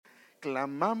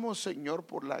clamamos, Señor,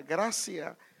 por la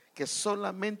gracia que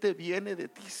solamente viene de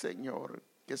ti, Señor,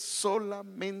 que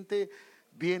solamente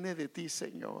viene de ti,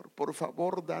 Señor. Por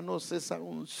favor, danos esa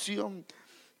unción,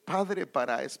 Padre,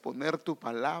 para exponer tu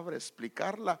palabra,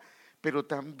 explicarla, pero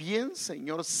también,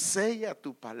 Señor, sella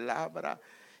tu palabra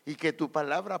y que tu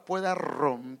palabra pueda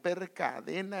romper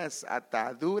cadenas,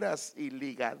 ataduras y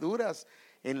ligaduras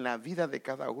en la vida de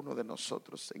cada uno de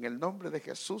nosotros. En el nombre de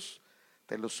Jesús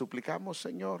te lo suplicamos,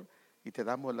 Señor, y te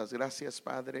damos las gracias,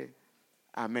 Padre.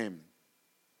 Amén.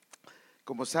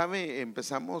 Como sabe,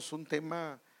 empezamos un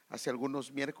tema hace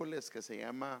algunos miércoles que se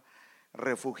llama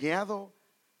Refugiado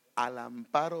al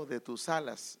amparo de tus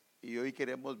alas, y hoy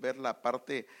queremos ver la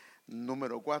parte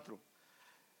número 4.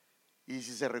 Y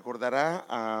si se recordará,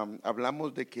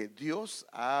 hablamos de que Dios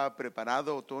ha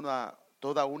preparado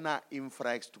toda una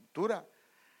infraestructura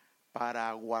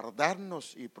para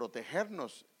guardarnos y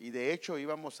protegernos, y de hecho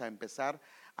íbamos a empezar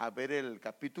a ver el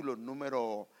capítulo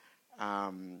número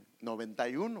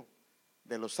 91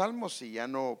 de los Salmos, y ya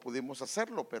no pudimos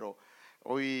hacerlo, pero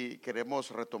hoy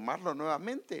queremos retomarlo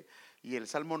nuevamente. Y el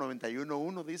Salmo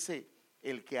 91:1 dice: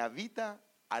 el que habita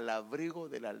al abrigo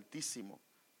del Altísimo.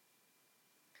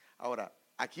 Ahora,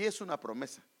 aquí es una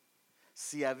promesa.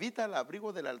 Si habita al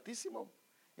abrigo del Altísimo,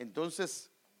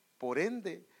 entonces, por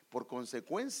ende, por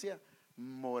consecuencia,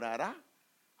 morará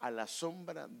a la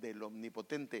sombra del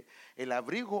Omnipotente. El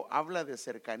abrigo habla de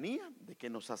cercanía, de que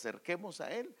nos acerquemos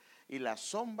a Él, y la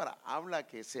sombra habla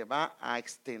que se va a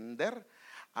extender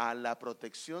a la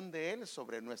protección de Él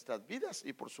sobre nuestras vidas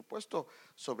y, por supuesto,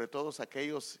 sobre todos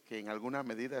aquellos que en alguna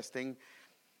medida estén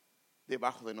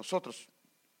debajo de nosotros.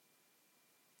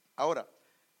 Ahora,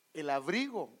 el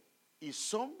abrigo y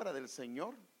sombra del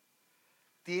Señor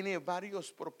tiene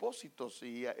varios propósitos,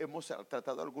 y hemos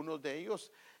tratado algunos de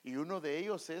ellos, y uno de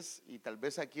ellos es, y tal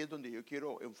vez aquí es donde yo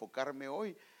quiero enfocarme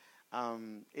hoy,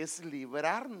 es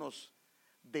librarnos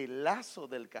del lazo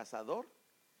del cazador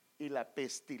y la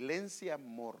pestilencia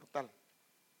mortal.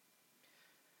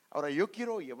 Ahora, yo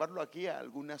quiero llevarlo aquí a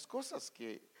algunas cosas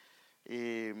que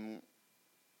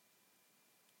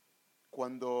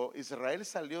cuando Israel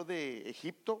salió de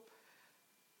Egipto,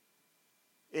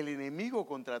 el enemigo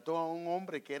contrató a un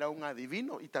hombre que era un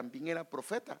adivino y también era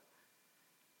profeta,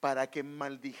 para que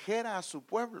maldijera a su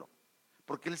pueblo,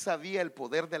 porque él sabía el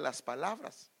poder de las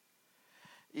palabras.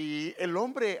 Y el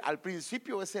hombre, al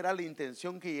principio, esa era la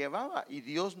intención que llevaba, y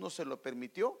Dios no se lo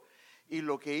permitió, y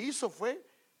lo que hizo fue,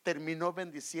 terminó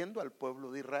bendiciendo al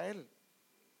pueblo de Israel.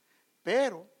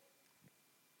 Pero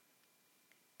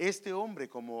este hombre,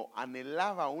 como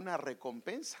anhelaba una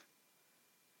recompensa,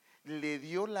 le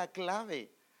dio la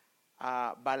clave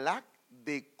a Balac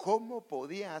de cómo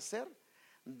podía hacer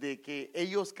de que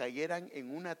ellos cayeran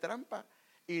en una trampa,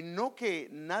 y no que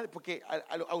nadie, porque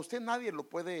a usted nadie lo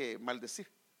puede maldecir,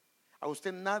 a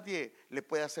usted nadie le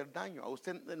puede hacer daño, a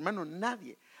usted, hermano,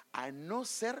 nadie, a no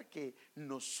ser que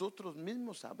nosotros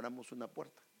mismos abramos una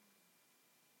puerta.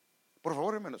 Por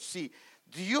favor, hermanos, si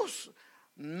Dios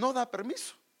no da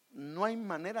permiso, no hay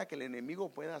manera que el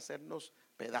enemigo pueda hacernos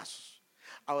pedazos.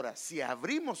 Ahora, si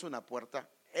abrimos una puerta,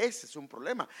 ese es un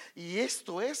problema. Y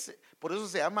esto es, por eso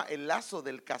se llama el lazo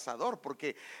del cazador,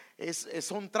 porque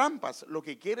son trampas. Lo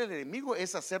que quiere el enemigo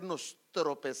es hacernos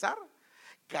tropezar,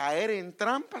 caer en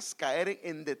trampas, caer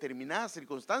en determinadas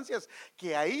circunstancias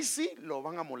que ahí sí lo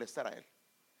van a molestar a él.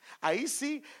 Ahí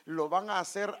sí lo van a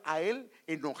hacer a él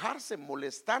enojarse,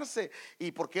 molestarse,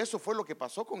 y porque eso fue lo que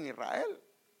pasó con Israel.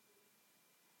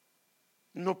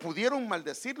 No pudieron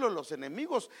maldecirlo los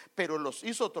enemigos, pero los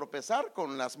hizo tropezar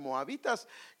con las moabitas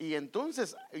y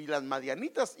las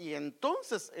madianitas, y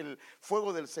entonces el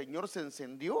fuego del Señor se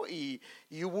encendió y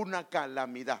hubo una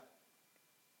calamidad.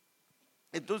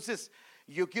 Entonces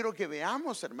yo quiero que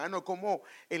veamos, hermano, cómo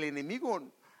el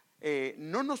enemigo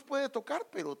no nos puede tocar,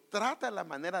 pero trata la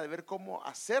manera de ver cómo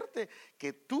hacerte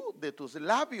que tú, de tus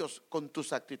labios, con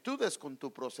tus actitudes, con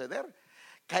tu proceder,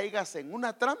 caigas en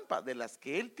una trampa de las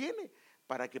que él tiene,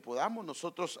 para que podamos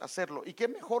nosotros hacerlo. Y qué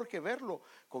mejor que verlo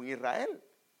con Israel,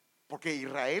 porque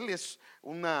Israel es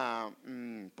una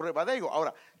prueba de ello.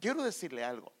 Ahora, quiero decirle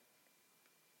algo.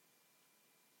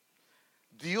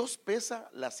 Dios pesa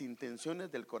las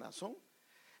intenciones del corazón,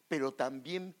 pero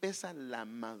también pesa la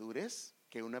madurez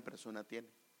que una persona tiene.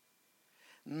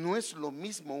 No es lo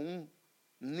mismo un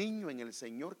niño en el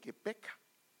Señor que peca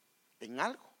en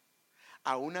algo,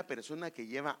 a una persona que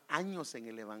lleva años en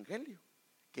el evangelio,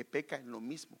 que peca en lo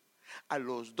mismo. A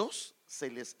los dos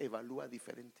se les evalúa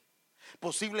diferente.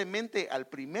 Posiblemente al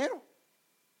primero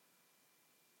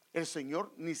el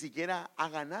Señor ni siquiera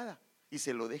haga nada y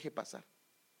se lo deje pasar,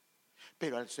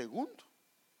 pero al segundo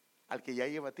al que ya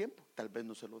lleva tiempo, tal vez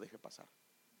no se lo deje pasar.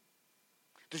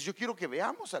 Entonces yo quiero que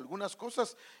veamos algunas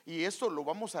cosas, y esto lo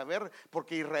vamos a ver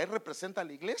porque Israel representa a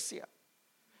la iglesia,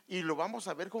 y lo vamos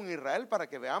a ver con Israel para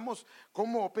que veamos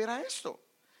cómo opera esto.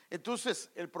 Entonces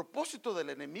el propósito del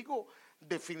enemigo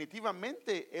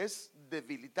definitivamente es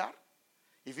debilitar,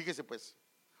 y fíjese pues,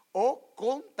 o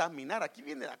contaminar. Aquí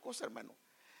viene la cosa, hermano.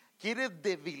 Quiere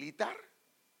debilitar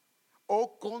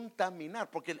o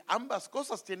contaminar, porque ambas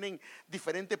cosas tienen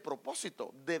diferente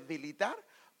propósito: debilitar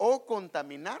o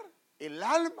contaminar el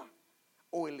alma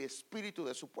o el espíritu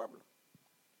de su pueblo.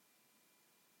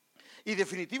 Y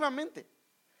definitivamente,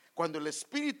 cuando el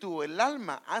espíritu o el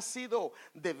alma ha sido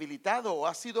debilitado o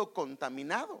ha sido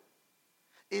contaminado,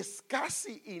 es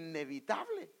casi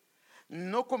inevitable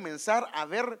no comenzar a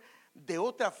ver de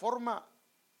otra forma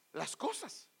las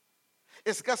cosas.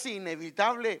 Es casi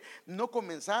inevitable no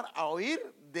comenzar a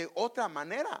oír de otra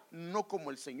manera, no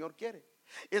como el Señor quiere.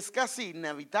 Es casi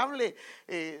inevitable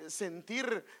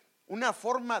sentir una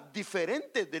forma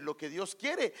diferente de lo que Dios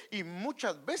quiere, y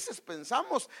muchas veces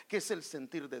pensamos que es el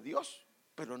sentir de Dios,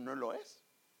 pero no lo es.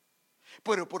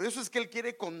 Pero por eso es que Él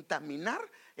quiere contaminar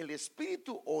el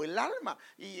espíritu o el alma.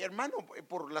 Y hermano,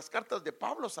 por las cartas de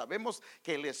Pablo sabemos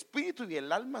que el espíritu y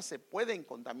el alma se pueden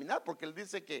contaminar, porque él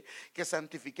dice que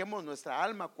santifiquemos nuestra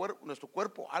alma, nuestro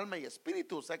cuerpo, alma y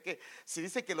espíritu. O sea que si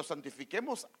dice que lo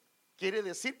santifiquemos, quiere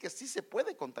decir que sí se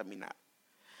puede contaminar.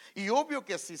 Y obvio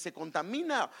que si se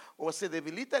contamina o se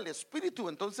debilita el espíritu,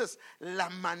 entonces la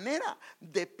manera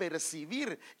de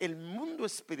percibir el mundo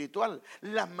espiritual,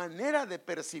 la manera de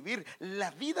percibir la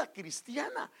vida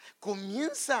cristiana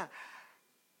comienza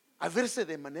a verse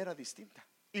de manera distinta,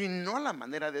 y no a la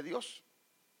manera de Dios.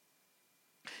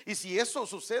 Y si eso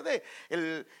sucede,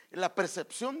 la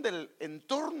percepción del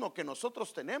entorno que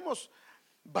nosotros tenemos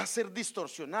va a ser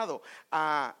distorsionado.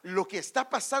 A lo que está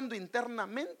pasando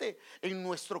internamente en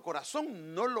nuestro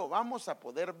corazón no lo vamos a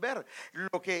poder ver.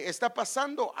 Lo que está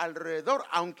pasando alrededor,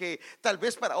 aunque tal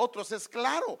vez para otros es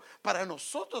claro, para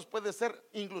nosotros puede ser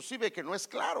inclusive que no es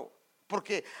claro,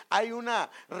 porque hay una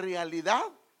realidad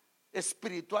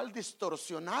espiritual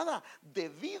distorsionada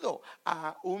debido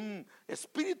a un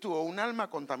espíritu o un alma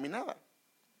contaminada.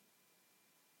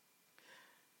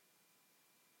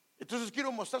 Entonces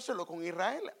quiero mostrárselo con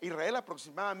Israel. Israel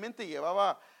aproximadamente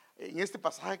llevaba, en este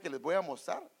pasaje que les voy a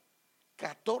mostrar,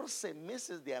 14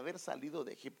 meses de haber salido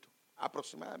de Egipto,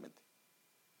 aproximadamente.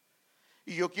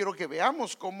 Y yo quiero que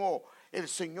veamos cómo el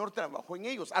Señor trabajó en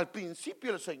ellos. Al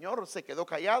principio el Señor se quedó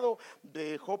callado,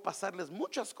 dejó pasarles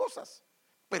muchas cosas,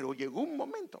 pero llegó un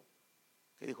momento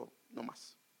que dijo: no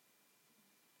más.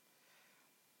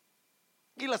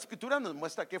 Y la escritura nos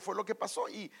muestra qué fue lo que pasó.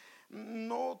 Y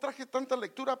no traje tanta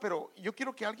lectura, pero yo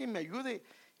quiero que alguien me ayude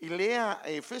y lea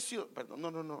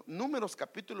Números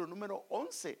capítulo número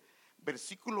 11,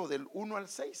 versículo del 1 al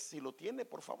 6, si lo tiene,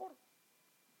 por favor.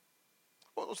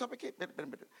 O sabe qué,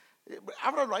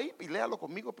 ábralo ahí y léalo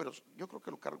conmigo, pero yo creo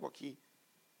que lo cargo aquí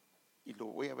y lo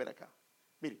voy a ver acá.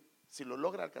 Mire, si lo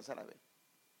logra alcanzar a ver.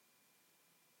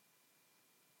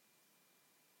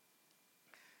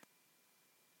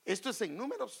 Esto es en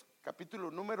Números,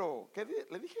 capítulo número, ¿qué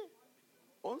le dije?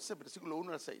 11, versículo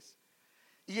 1 al 6.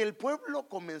 Y el pueblo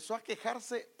comenzó a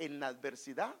quejarse en la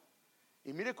adversidad.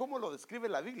 Y mire cómo lo describe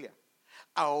la Biblia: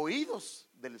 a oídos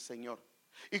del Señor.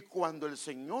 Y cuando el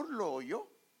Señor lo oyó,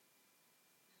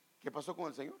 ¿qué pasó con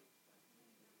el Señor?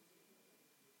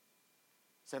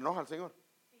 ¿Se enoja el Señor?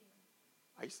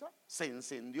 Ahí está, se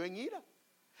encendió en ira.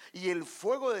 Y el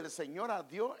fuego del Señor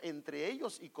ardió entre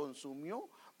ellos y consumió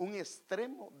un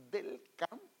extremo del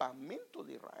campamento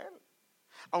de Israel.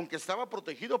 Aunque estaba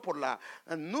protegido por la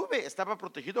nube, estaba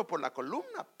protegido por la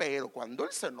columna, pero cuando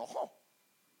él se enojó,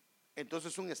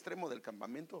 entonces un extremo del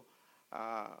campamento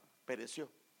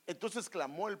pereció. Entonces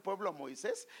clamó el pueblo a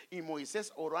Moisés, y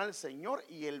Moisés oró al Señor,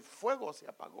 y el fuego se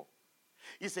apagó,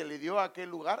 y se le dio a aquel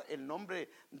lugar el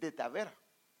nombre de Tabera.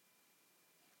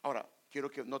 Ahora quiero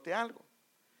que note algo.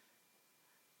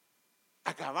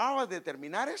 Acababa de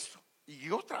terminar esto, y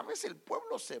otra vez el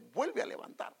pueblo se vuelve a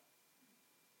levantar.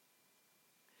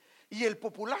 Y el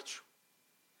populacho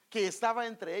que estaba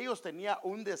entre ellos tenía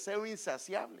un deseo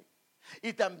insaciable.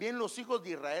 Y también los hijos de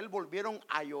Israel volvieron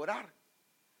a llorar.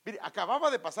 Mire, acababa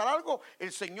de pasar algo,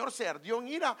 el Señor se ardió en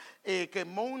ira,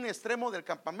 quemó un extremo del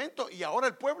campamento, y ahora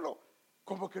el pueblo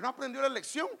como que no aprendió la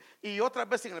lección. Y otra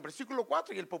vez en el versículo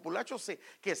 4, y el populacho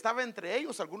que estaba entre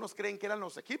ellos, algunos creen que eran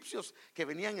los egipcios que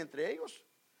venían entre ellos,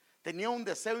 tenía un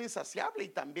deseo insaciable. Y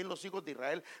también los hijos de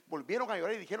Israel volvieron a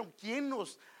llorar y dijeron: ¿quién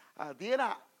nos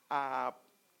diera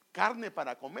carne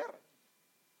para comer?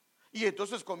 Y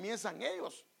entonces comienzan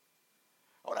ellos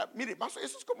Ahora, mire,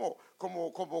 eso es como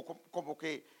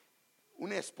que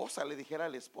una esposa le dijera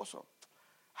al esposo: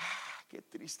 qué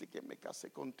triste que me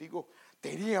casé contigo,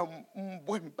 tenía un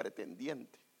buen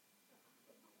pretendiente.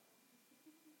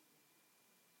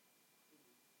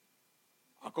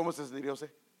 ¿Cómo se sentiría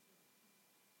usted?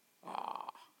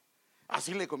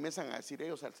 Así le comienzan a decir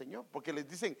ellos al Señor, porque les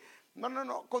dicen: no, no,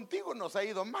 no, contigo nos ha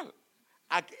ido mal.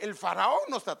 El faraón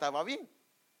nos trataba bien.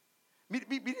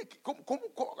 Mire,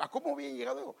 a cómo habían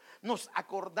llegado. Nos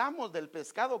acordamos del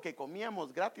pescado que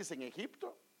comíamos gratis en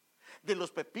Egipto, de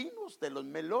los pepinos, de los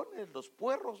melones, los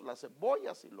puerros, las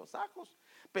cebollas y los ajos.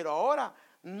 Pero ahora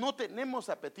no tenemos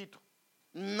apetito.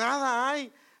 Nada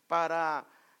hay para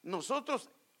nosotros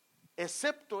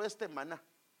excepto este maná.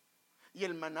 Y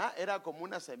el maná era como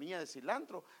una semilla de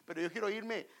cilantro. Pero yo quiero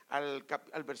irme al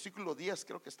versículo 10,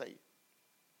 creo que está ahí.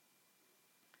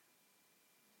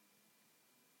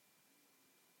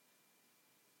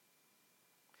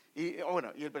 Y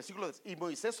bueno, y el versículo dice: y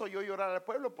Moisés oyó llorar al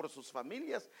pueblo por sus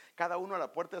familias, cada uno a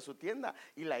la puerta de su tienda,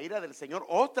 y la ira del Señor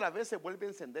otra vez se vuelve a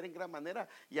encender en gran manera,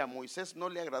 y a Moisés no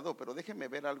le agradó. Pero déjenme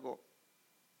ver algo.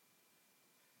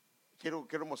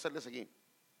 Quiero mostrarles aquí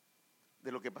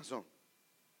de lo que pasó.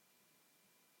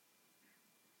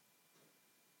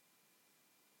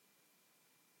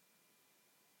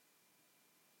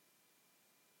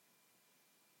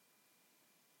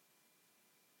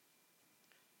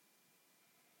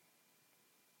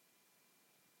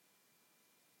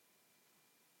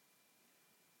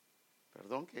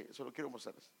 Perdón, que solo quiero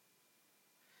mostrarles.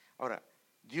 Ahora,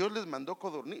 Dios les mandó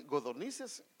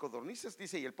codornices,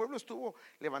 dice, y el pueblo estuvo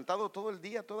levantado todo el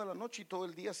día, toda la noche y todo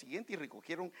el día siguiente, y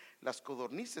recogieron las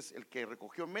codornices. El que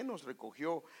recogió menos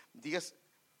recogió 10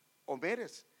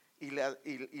 homeres, y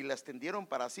las tendieron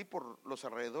para sí por los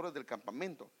alrededores del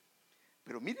campamento.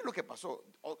 Pero miren lo que pasó.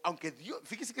 Aunque Dios,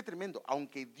 fíjese qué tremendo,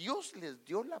 aunque Dios les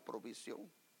dio la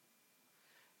provisión,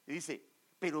 y dice: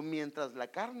 pero mientras la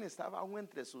carne estaba aún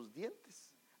entre sus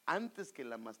dientes, antes que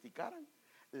la masticaran,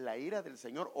 la ira del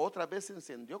Señor otra vez se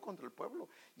encendió contra el pueblo,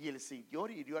 y el Señor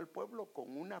hirió al pueblo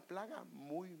con una plaga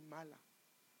muy mala.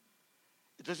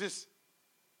 Entonces,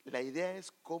 la idea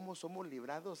es cómo somos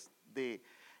librados de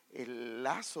el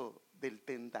lazo del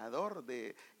tentador,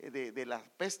 de la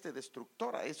peste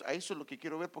destructora. A eso es lo que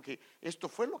quiero ver, porque esto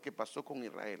fue lo que pasó con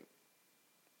Israel.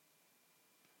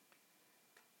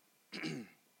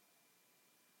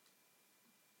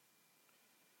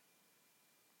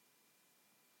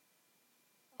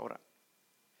 Ahora,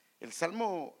 el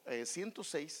Salmo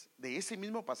 106, de ese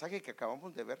mismo pasaje que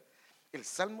acabamos de ver, el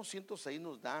Salmo 106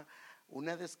 nos da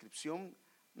una descripción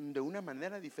de una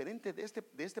manera diferente de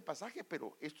este pasaje,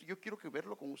 pero esto yo quiero que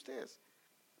verlo con ustedes.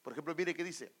 Por ejemplo, mire que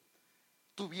dice: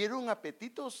 tuvieron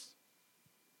apetitos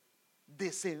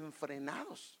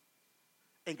desenfrenados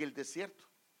en el desierto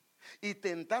y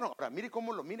tentaron. Ahora, mire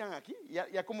cómo lo miran aquí,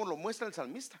 ya cómo lo muestra el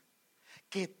salmista,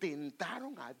 que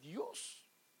tentaron a Dios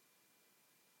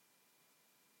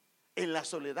en las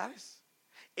soledades.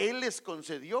 Él les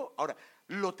concedió. Ahora,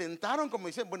 lo tentaron como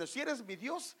dicen: bueno, si eres mi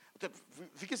Dios.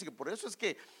 Fíjese que por eso es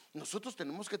que nosotros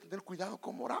tenemos que tener cuidado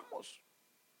cómo oramos.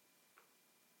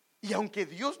 Y aunque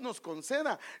Dios nos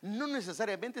conceda, no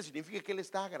necesariamente significa que Él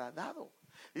está agradado.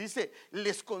 Y dice: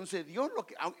 les concedió lo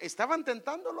que estaban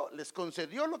tentándolo, les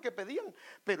concedió lo que pedían,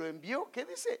 pero envió, ¿qué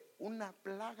dice? Una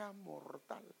plaga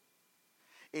mortal.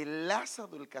 El lazo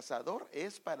del cazador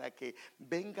es para que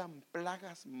vengan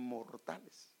plagas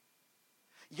mortales.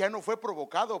 Ya no fue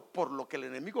provocado por lo que el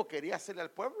enemigo quería hacerle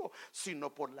al pueblo,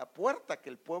 sino por la puerta que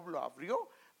el pueblo abrió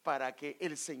para que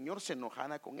el Señor se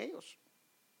enojara con ellos.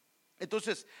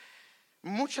 Entonces,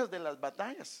 muchas de las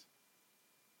batallas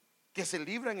que se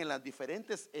libran en las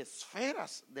diferentes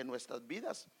esferas de nuestras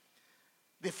vidas,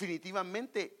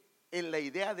 definitivamente en la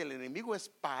idea del enemigo es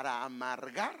para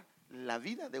amargar la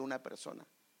vida de una persona,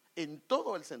 en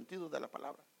todo el sentido de la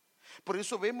palabra. Por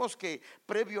eso vemos que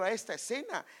previo a esta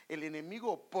escena, el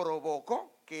enemigo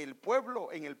provocó que en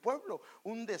el pueblo,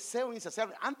 un deseo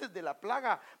insaciable. Antes de la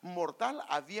plaga mortal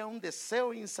había un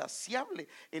deseo insaciable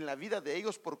en la vida de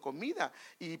ellos por comida,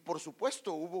 y por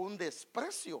supuesto hubo un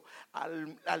desprecio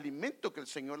al alimento que el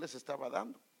Señor les estaba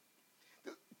dando.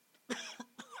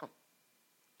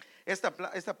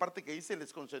 Esta parte que dice: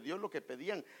 les concedió lo que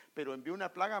pedían, pero envió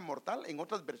una plaga mortal. En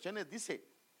otras versiones dice: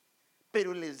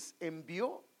 pero les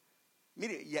envió.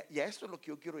 Mire, y a esto es lo que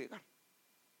yo quiero llegar.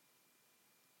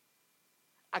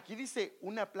 Aquí dice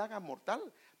una plaga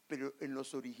mortal, pero en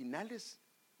los originales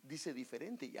dice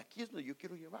diferente, y aquí es donde yo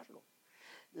quiero llevarlo.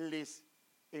 Les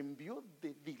envió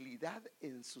debilidad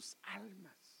en sus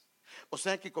almas. O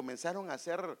sea que comenzaron a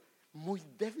ser muy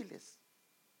débiles.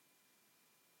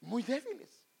 Muy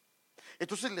débiles.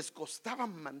 Entonces les costaba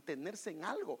mantenerse en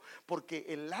algo porque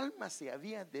el alma se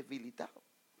había debilitado.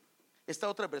 Esta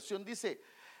otra versión dice: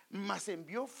 mas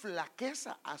envió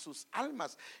flaqueza a sus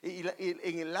almas. Y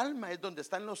en el alma es donde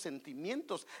están los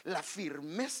sentimientos, la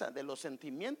firmeza de los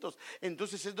sentimientos.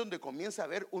 Entonces es donde comienza a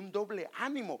haber un doble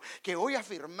ánimo, que hoy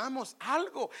afirmamos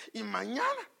algo y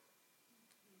mañana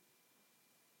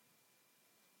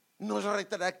nos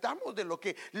retractamos de lo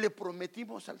que le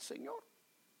prometimos al Señor.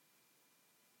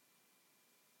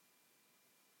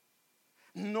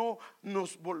 No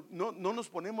nos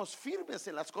ponemos firmes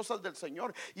en las cosas del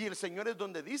Señor. Y el Señor es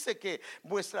donde dice que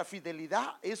vuestra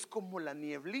fidelidad es como la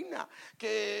nieblina,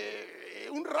 que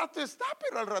un rato está,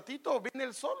 pero al ratito viene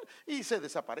el sol y se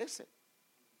desaparece.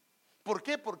 ¿Por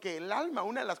qué? Porque el alma,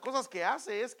 una de las cosas que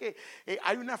hace es que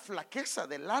hay una flaqueza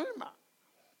del alma.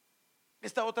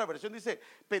 Esta otra versión dice: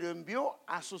 pero envió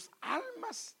a sus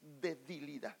almas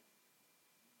debilidad.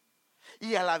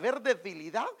 Y al haber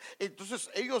debilidad, entonces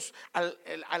ellos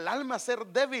al alma ser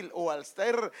débil o al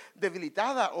ser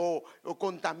debilitada o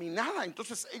contaminada,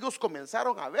 entonces ellos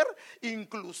comenzaron a ver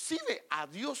inclusive a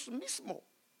Dios mismo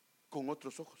con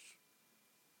otros ojos.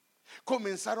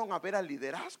 Comenzaron a ver al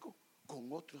liderazgo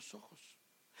con otros ojos.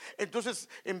 Entonces,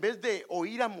 en vez de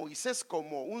oír a Moisés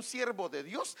como un siervo de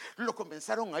Dios, lo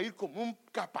comenzaron a oír como un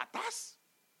capataz.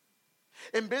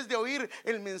 En vez de oír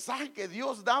el mensaje que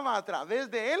Dios daba a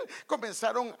través de él,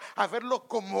 comenzaron a verlo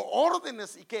como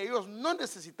órdenes, y que ellos no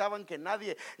necesitaban que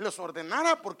nadie los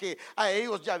ordenara, porque a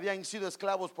ellos ya habían sido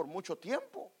esclavos por mucho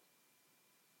tiempo.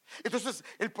 Entonces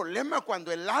el problema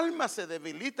cuando el alma se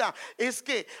debilita es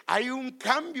que hay un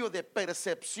cambio de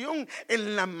percepción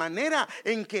en la manera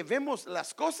en que vemos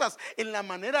las cosas, en la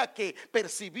manera que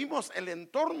percibimos el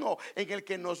entorno en el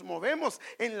que nos movemos,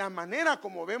 en la manera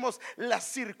como vemos las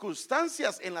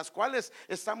circunstancias en las cuales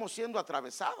estamos siendo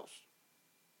atravesados.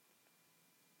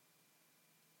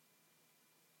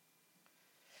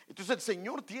 Entonces el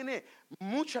Señor tiene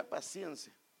mucha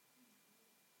paciencia.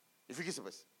 Y fíjese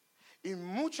pues, y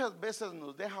muchas veces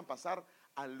nos dejan pasar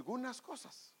algunas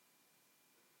cosas,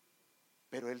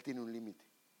 pero Él tiene un límite.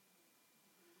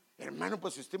 Hermano,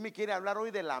 pues si usted me quiere hablar hoy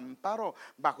del amparo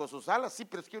bajo sus alas, sí,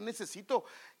 pero es que yo necesito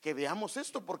que veamos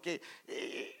esto, porque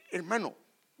hermano,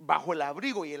 bajo el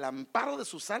abrigo y el amparo de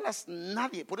sus alas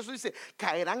nadie, por eso dice: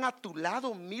 caerán a tu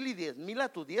lado 1000 y 10,000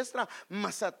 a tu diestra,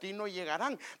 mas a ti no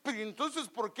llegarán. Pero entonces,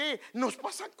 ¿por qué nos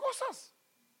pasan cosas?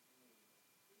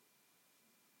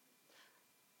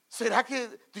 ¿Será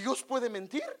que Dios puede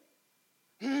mentir?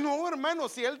 No, hermano,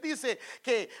 si Él dice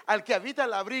que al que habita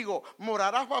el abrigo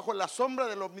morará bajo la sombra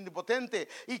del Omnipotente,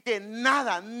 y que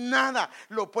nada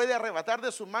lo puede arrebatar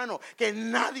de su mano, que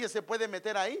nadie se puede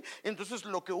meter ahí, entonces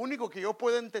lo único que yo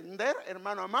puedo entender,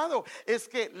 hermano amado, es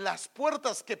que las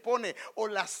puertas que pone o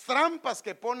las trampas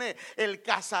que pone el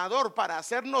cazador para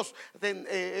hacernos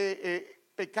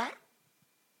pecar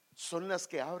son las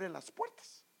que abren las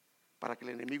puertas para que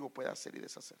el enemigo pueda hacer y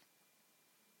deshacer.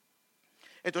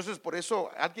 Entonces, por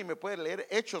eso alguien me puede leer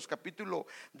Hechos capítulo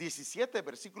 17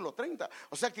 versículo 30.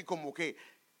 O sea que como que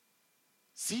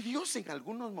sí, Dios en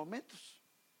algunos momentos,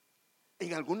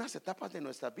 en algunas etapas de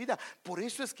nuestra vida. Por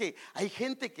eso es que hay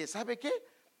gente que, ¿sabe qué?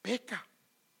 Peca,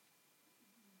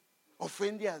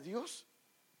 ofende a Dios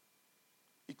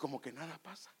y como que nada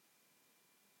pasa.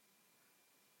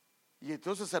 Y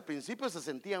entonces al principio se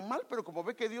sentían mal, pero como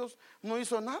ve que Dios no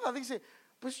hizo nada, dice: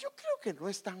 pues yo creo que no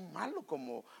es tan malo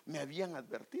como me habían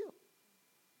advertido.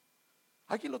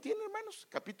 ¿Alguien lo tiene, hermanos?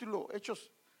 Capítulo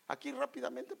Hechos, aquí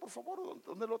rápidamente, por favor,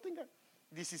 donde lo tengan.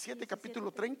 17,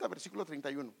 capítulo 30, versículo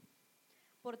 31.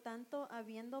 Por tanto,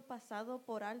 habiendo pasado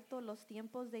por alto los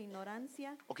tiempos de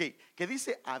ignorancia. Ok, ¿qué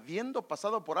dice? Habiendo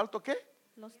pasado por alto, ¿qué?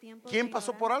 Los tiempos. ¿Quién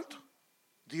pasó por alto?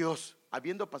 Dios,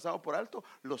 habiendo pasado por alto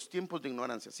los tiempos de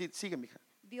ignorancia. Sí, sigue, mija.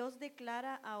 Dios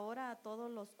declara ahora a todos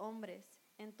los hombres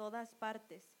en todas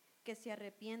partes que se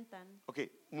arrepientan. Ok,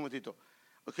 un momentito.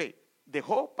 Ok,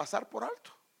 dejó pasar por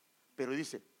alto, pero él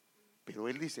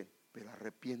dice, pero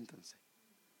arrepiéntanse.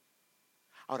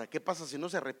 Ahora, ¿qué pasa si no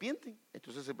se arrepienten?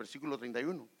 Entonces el versículo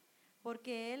 31.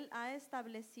 Porque Él ha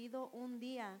establecido un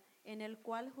día en el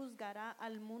cual juzgará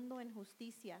al mundo en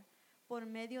justicia, por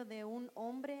medio de un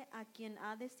hombre a quien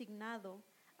ha designado,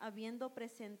 habiendo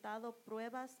presentado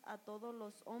pruebas a todos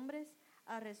los hombres,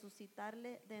 a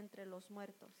resucitarle de entre los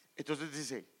muertos. Entonces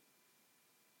dice,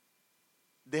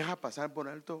 deja pasar por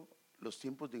alto los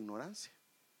tiempos de ignorancia,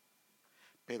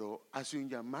 pero hace un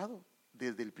llamado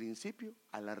desde el principio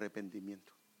al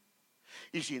arrepentimiento.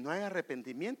 Y si no hay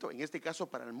arrepentimiento, en este caso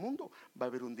para el mundo, va a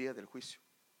haber un día del juicio.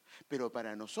 Pero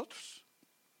para nosotros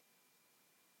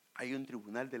hay un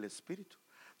tribunal del Espíritu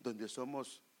donde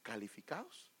somos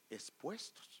calificados,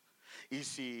 expuestos. Y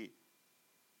si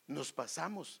nos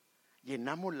pasamos,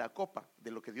 llenamos la copa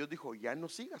de lo que Dios dijo, ya no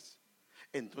sigas,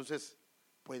 entonces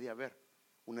puede haber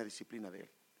una disciplina de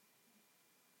Él.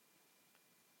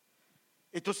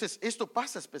 Entonces esto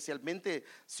pasa especialmente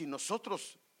si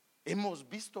nosotros hemos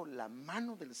visto la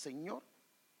mano del Señor,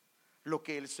 lo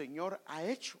que el Señor ha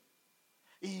hecho,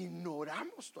 e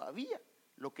ignoramos todavía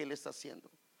lo que Él está haciendo.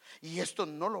 Y esto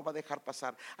no lo va a dejar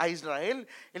pasar. A Israel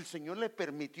el Señor le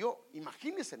permitió,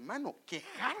 imagínense hermano,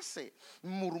 quejarse,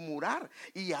 murmurar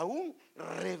y aún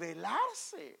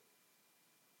rebelarse.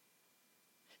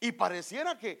 Y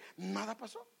pareciera que nada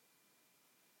pasó.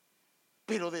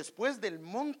 Pero después del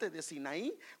monte de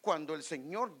Sinaí, cuando el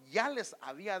Señor ya les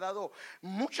había dado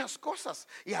muchas cosas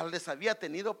y les había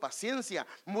tenido paciencia,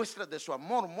 muestras de su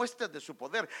amor, muestras de su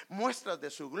poder, muestras de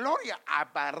su gloria,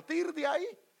 a partir de ahí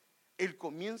Él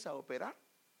comienza a operar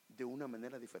de una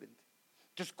manera diferente.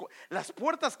 Entonces, las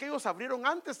puertas que ellos abrieron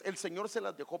antes, el Señor se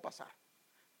las dejó pasar.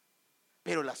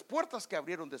 Pero las puertas que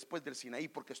abrieron después del Sinaí,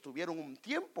 porque estuvieron un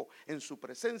tiempo en su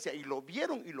presencia y lo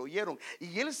vieron y lo oyeron,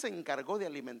 y Él se encargó de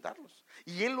alimentarlos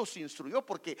y Él los instruyó,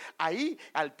 porque ahí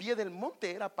al pie del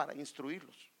monte era para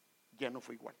instruirlos. Ya no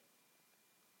fue igual.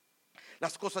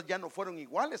 Las cosas ya no fueron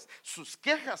iguales. Sus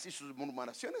quejas y sus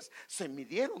murmuraciones se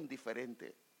midieron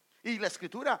diferente. Y la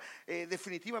escritura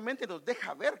definitivamente nos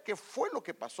deja ver qué fue lo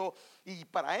que pasó. Y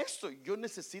para esto yo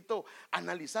necesito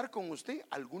analizar con usted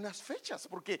algunas fechas.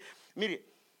 Porque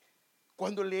mire,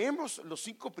 cuando leemos los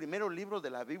 5 primeros libros de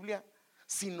la Biblia,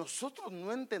 si nosotros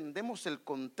no entendemos el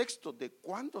contexto de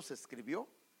cuándo se escribió,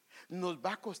 nos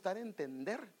va a costar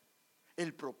entender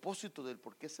el propósito del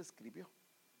por qué se escribió.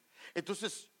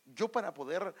 Entonces yo, para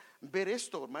poder ver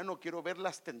esto, hermano, quiero ver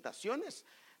las tentaciones,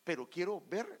 pero quiero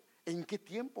ver en qué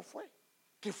tiempo fue,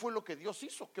 qué fue lo que Dios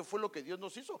hizo, qué fue lo que Dios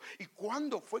nos hizo y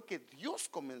cuándo fue que Dios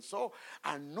comenzó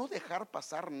a no dejar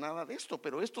pasar nada de esto.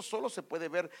 Pero esto solo se puede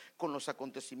ver con los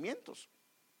acontecimientos.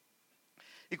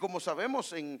 Y como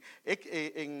sabemos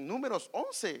en Números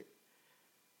 11,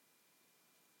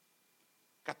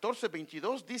 14,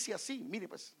 22 dice así, mire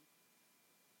pues: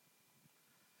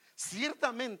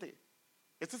 ciertamente,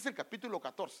 este es el capítulo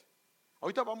 14.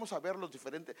 Ahorita vamos a ver los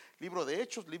diferentes libros de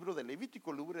Hechos, libro de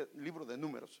Levítico, libro de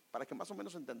Números, para que más o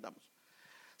menos entendamos.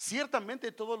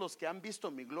 Ciertamente todos los que han visto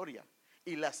mi gloria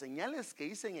y las señales que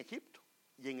hice en Egipto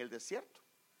y en el desierto.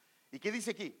 ¿Y qué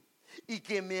dice aquí? Y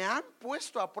que me han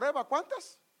puesto a prueba,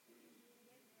 ¿cuántas?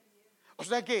 O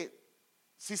sea que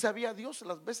 ¿sí sabía Dios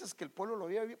las veces que el pueblo lo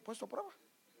había puesto a prueba?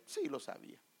 Sí lo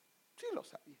sabía, sí lo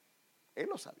sabía, Él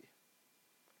lo sabía.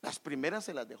 Las primeras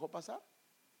se las dejó pasar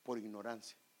por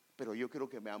ignorancia. Pero yo quiero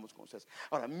que veamos con ustedes.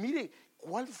 Ahora, mire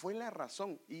cuál fue la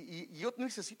razón. Y yo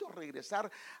necesito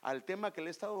regresar al tema que le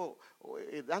he estado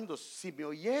dando. Si me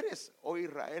oyeres, oh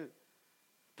Israel.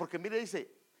 Porque mire,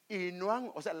 dice, y no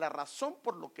han, o sea, la razón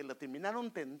por lo que la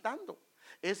terminaron tentando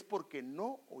es porque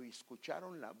no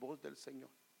escucharon la voz del Señor.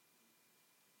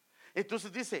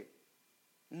 Entonces dice,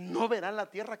 no verán la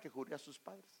tierra que juré a sus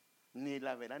padres, ni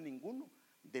la verá ninguno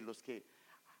de los que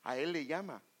a Él le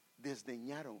llama.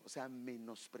 Desdeñaron, o sea,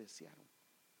 menospreciaron.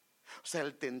 O sea,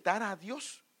 el tentar a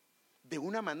Dios de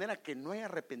una manera que no hay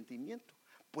arrepentimiento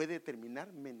puede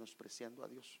terminar menospreciando a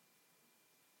Dios.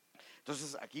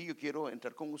 Entonces aquí yo quiero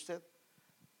entrar con usted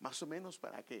más o menos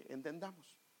para que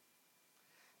entendamos.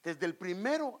 Desde el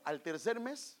 1 al 3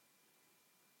 mes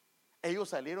ellos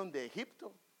salieron de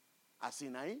Egipto a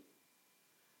Sinaí.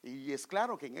 Y es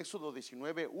claro que en Éxodo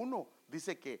 19:1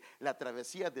 dice que la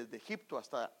travesía desde Egipto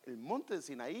hasta el monte de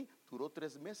Sinaí duró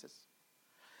 3 meses.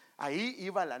 Ahí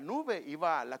iba la nube,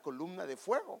 iba la columna de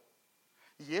fuego.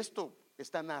 Y esto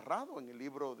está narrado en el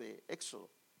libro de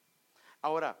Éxodo.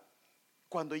 Ahora,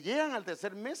 cuando llegan al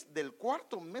 3 mes, del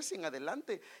 4 mes en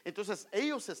adelante, entonces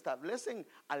ellos se establecen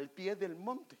al pie del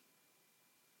monte.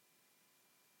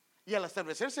 Y al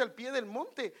establecerse al pie del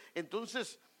monte,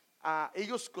 entonces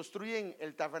ellos construyen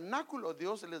el tabernáculo.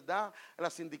 Dios les da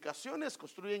las indicaciones,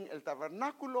 construyen el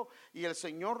tabernáculo, y el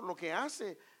Señor lo que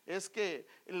hace es que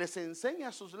les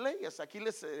enseña sus leyes. Aquí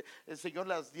les enseñó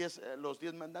los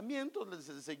 10 mandamientos, les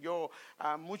enseñó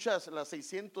las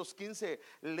 615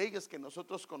 leyes que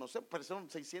nosotros conocemos, pero son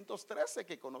 613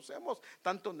 que conocemos,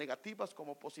 tanto negativas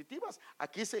como positivas.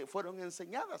 Aquí se fueron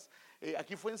enseñadas,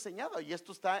 aquí fue enseñada, y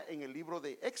esto está en el libro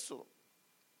de Éxodo.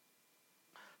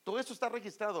 Todo esto está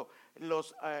registrado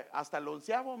hasta el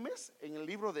 11º mes en el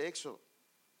libro de Éxodo.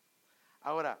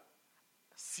 Ahora,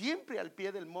 siempre al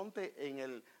pie del monte en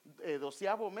el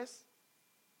 12º mes.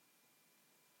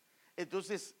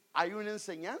 Entonces hay una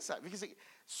enseñanza, fíjese,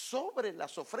 sobre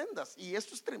las ofrendas. Y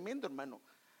esto es tremendo, hermano.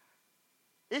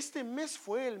 Este mes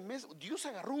fue el mes, Dios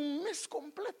agarró un mes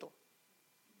completo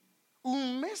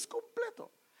Un mes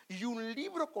completo y un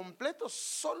libro completo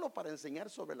solo para enseñar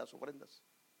sobre las ofrendas.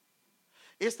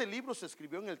 Este libro se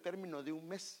escribió en el término de un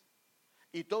mes,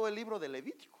 y todo el libro de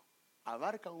Levítico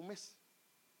abarca un mes,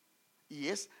 y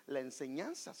es la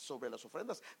enseñanza sobre las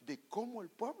ofrendas, de cómo el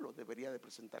pueblo debería de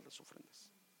presentar las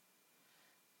ofrendas.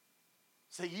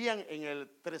 Seguían en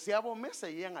el 13º mes,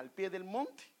 seguían al pie del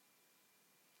monte.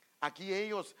 Aquí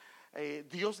ellos,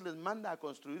 Dios les manda a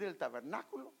construir el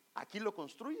tabernáculo. Aquí lo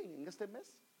construyen en este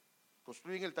mes,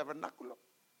 construyen el tabernáculo.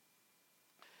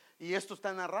 Y esto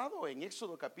está narrado en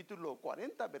Éxodo capítulo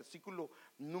 40, versículo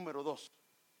número 2.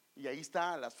 Y ahí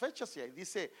están las fechas, y ahí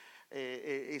dice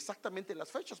exactamente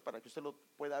las fechas para que usted lo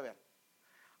pueda ver.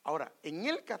 Ahora, en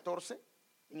el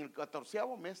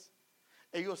 14º mes,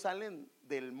 ellos salen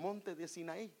del monte de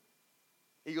Sinaí.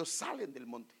 Ellos salen del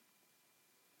monte.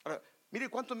 Ahora, mire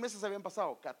cuántos meses habían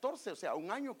pasado: 14, o sea,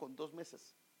 un año con 2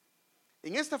 meses.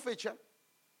 En esta fecha,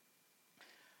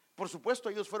 por supuesto,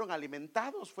 ellos fueron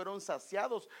alimentados, fueron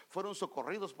saciados, fueron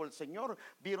socorridos por el Señor,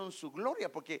 vieron su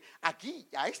gloria, porque aquí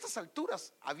a estas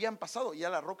alturas habían pasado, ya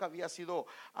la roca había sido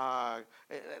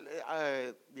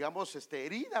digamos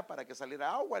herida para que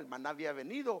saliera agua, el maná había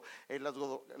venido,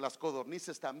 las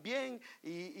codornices también,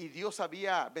 y Dios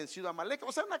había vencido a Amalek.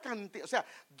 O sea, una cantidad, o sea,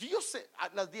 Dios,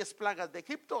 las 10 plagas de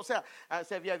Egipto, o sea,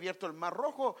 se había abierto el mar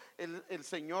rojo, el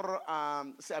Señor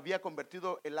se había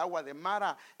convertido el agua de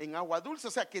Mara en agua dulce.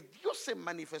 O sea, que Dios se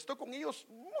manifestó con ellos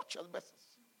muchas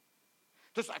veces.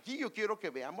 Entonces aquí yo quiero que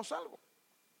veamos algo.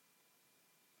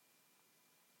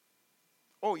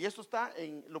 Y esto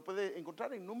lo puede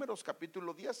encontrar en Números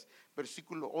capítulo 10,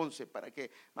 versículo 11, para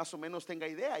que más o menos tenga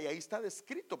idea. Y ahí está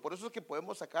descrito. Por eso es que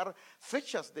podemos sacar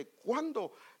fechas de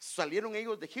cuándo salieron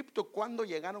ellos de Egipto, cuándo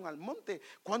llegaron al monte,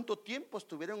 cuánto tiempo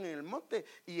estuvieron en el monte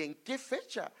y en qué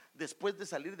fecha después de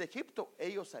salir de Egipto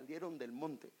ellos salieron del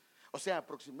monte. O sea,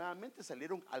 aproximadamente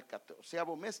salieron al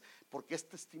 14º mes, porque es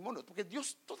testimonio, porque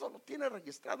Dios todo lo tiene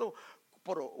registrado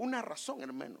por una razón,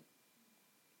 hermano.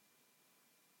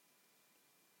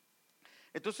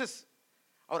 Entonces,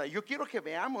 ahora yo quiero que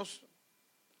veamos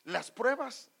las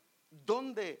pruebas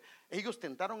donde ellos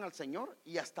tentaron al Señor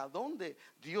y hasta donde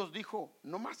Dios dijo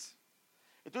no más.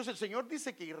 Entonces el Señor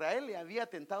dice que Israel le había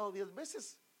tentado 10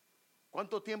 veces.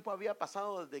 ¿Cuánto tiempo había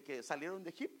pasado desde que salieron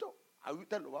de Egipto?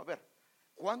 Ahorita lo va a ver.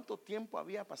 ¿Cuánto tiempo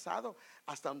había pasado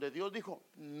hasta donde Dios dijo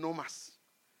no más,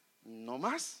 no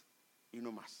más y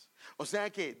no más? O sea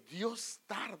que Dios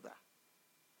tarda,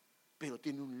 pero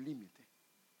tiene un límite.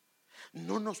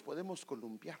 No nos podemos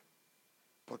columpiar,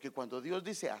 porque cuando Dios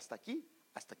dice hasta aquí,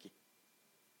 hasta aquí.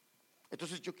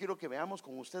 Entonces yo quiero que veamos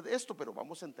con usted esto, pero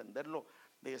vamos a entenderlo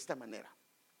de esta manera.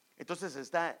 Entonces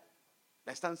está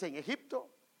la estancia en Egipto,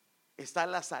 está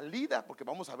la salida, porque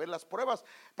vamos a ver las pruebas,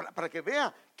 para que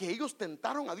vea que ellos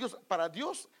tentaron a Dios. Para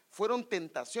Dios fueron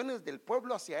tentaciones del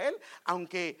pueblo hacia Él,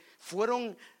 aunque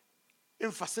fueron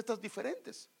en facetas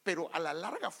diferentes, pero a la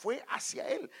larga fue hacia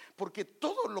Él, porque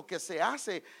todo lo que se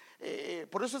hace,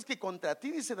 por eso es que contra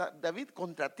ti, dice David,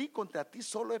 contra ti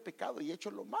solo he pecado y he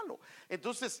hecho lo malo.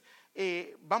 Entonces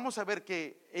vamos a ver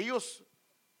que ellos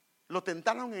lo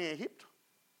tentaron en Egipto,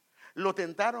 lo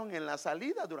tentaron en la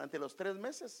salida durante los 3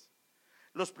 meses.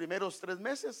 Los primeros 3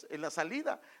 meses en la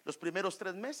salida, los primeros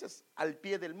 3 meses al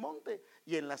pie del monte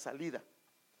y en la salida.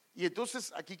 Y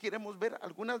entonces aquí queremos ver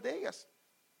algunas de ellas.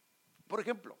 Por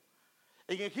ejemplo,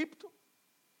 en Egipto,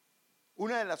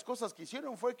 una de las cosas que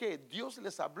hicieron fue que Dios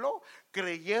les habló,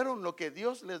 creyeron lo que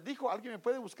Dios les dijo. Alguien me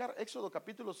puede buscar Éxodo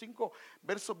capítulo 5,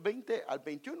 versos 20 al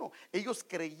 21. Ellos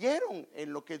creyeron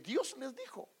en lo que Dios les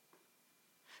dijo.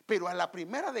 Pero a la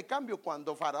primera de cambio,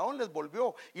 cuando Faraón les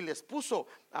volvió y les puso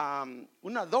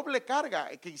una doble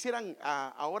carga, que hicieran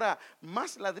ahora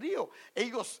más ladrillo,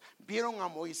 ellos vieron a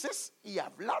Moisés y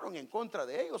hablaron en contra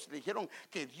de ellos. Le dijeron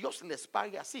que Dios les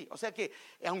pague así. O sea que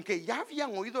aunque ya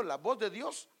habían oído la voz de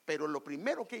Dios, pero lo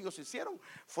primero que ellos hicieron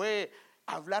fue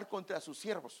hablar contra sus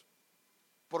siervos,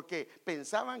 porque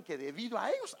pensaban que debido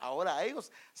a ellos, ahora a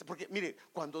ellos, porque mire,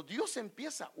 cuando Dios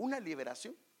empieza una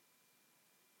liberación,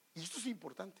 y esto es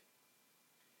importante,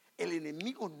 el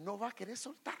enemigo no va a querer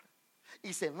soltar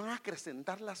y se van a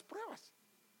acrecentar las pruebas.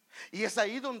 Y es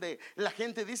ahí donde la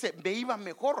gente dice, me iba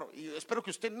mejor. Y espero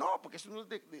que usted no, porque eso no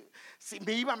es si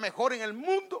me iba mejor en el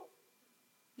mundo.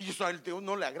 Y eso a él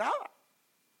no le agrada.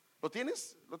 ¿Lo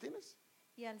tienes? ¿Lo tienes?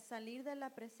 Y al salir de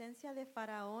la presencia de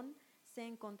Faraón, se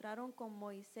encontraron con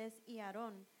Moisés y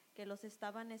Aarón, que los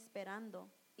estaban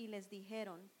esperando, y les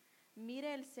dijeron: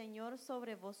 mire el Señor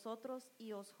sobre vosotros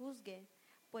y os juzgue,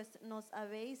 pues nos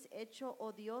habéis hecho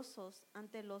odiosos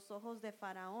ante los ojos de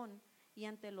Faraón y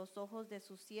ante los ojos de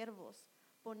sus siervos,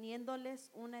 poniéndoles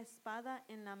una espada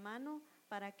en la mano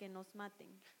para que nos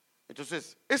maten.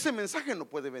 Entonces, ese mensaje no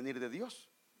puede venir de Dios.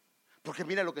 Porque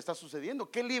mira lo que está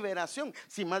sucediendo. ¿Qué liberación?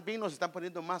 Si más bien nos están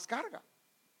poniendo más carga.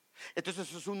 Entonces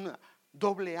eso es un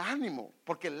doble ánimo,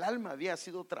 porque el alma había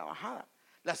sido trabajada.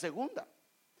 La segunda.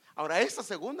 Ahora esta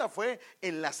segunda fue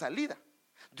en la salida.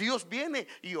 Dios viene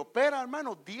y opera,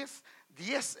 hermano. 10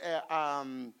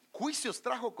 juicios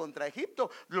trajo contra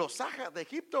Egipto, los saca de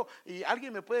Egipto. Y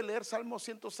alguien me puede leer Salmo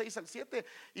 106 al 7.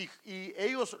 Y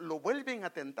ellos lo vuelven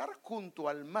a tentar junto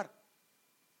al mar.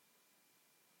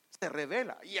 Se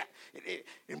revela.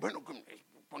 Bueno,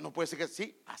 no puede ser que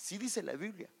sí, así dice la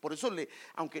Biblia. Por eso,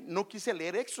 aunque no quise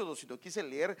leer Éxodo, sino quise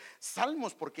leer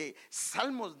Salmos, porque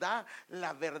Salmos da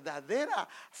la verdadera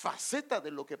faceta de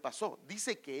lo que pasó.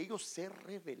 Dice que ellos se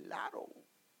rebelaron.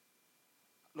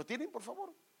 ¿Lo tienen, por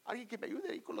favor? Alguien que me ayude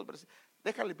ahí con los versículos.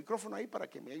 Déjale el micrófono ahí para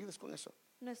que me ayudes con eso.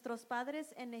 Nuestros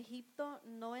padres en Egipto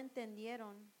no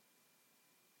entendieron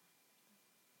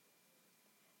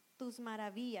tus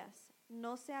maravillas,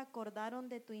 no se acordaron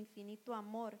de tu infinito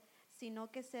amor,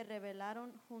 sino que se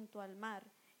rebelaron junto al mar,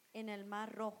 en el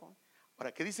mar Rojo.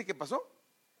 Ahora, ¿qué dice que pasó?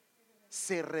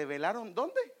 Se rebelaron,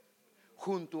 ¿dónde?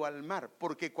 Junto al mar,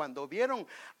 porque cuando vieron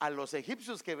a los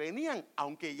egipcios que venían,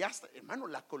 aunque ya, hermano,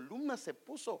 la columna se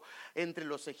puso entre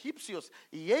los egipcios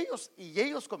y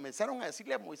ellos comenzaron a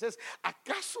decirle a Moisés,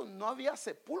 ¿acaso no había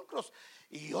sepulcros?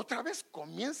 Y otra vez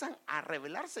comienzan a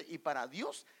rebelarse, y para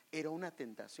Dios era una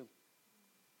tentación.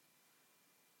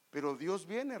 Pero Dios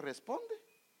viene, responde,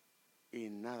 y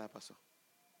nada pasó.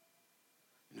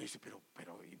 No dice, pero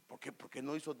 ¿y por qué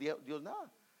no hizo Dios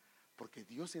nada? Porque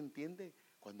Dios entiende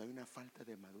cuando hay una falta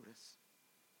de madurez.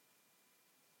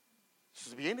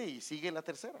 Entonces viene y sigue la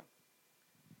tercera.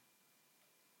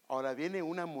 Ahora viene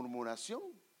una murmuración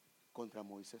contra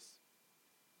Moisés.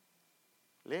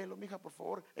 Léelo, mija, por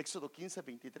favor. Éxodo 15,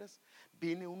 23.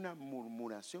 Viene una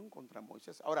murmuración contra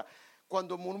Moisés. Ahora,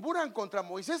 cuando murmuran contra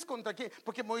Moisés, ¿contra quién?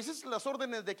 Porque Moisés las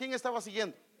órdenes de quién estaba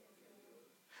siguiendo.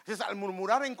 Entonces, al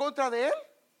murmurar en contra de él,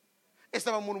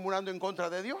 estaba murmurando en contra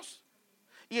de Dios.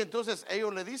 Y entonces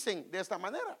ellos le dicen de esta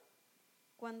manera.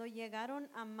 Cuando llegaron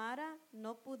a Mara,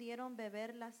 no pudieron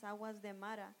beber las aguas de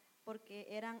Mara, porque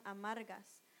eran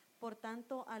amargas. Por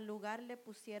tanto, al lugar le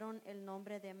pusieron el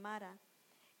nombre de Mara.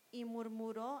 Y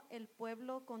murmuró el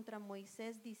pueblo contra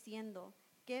Moisés, diciendo,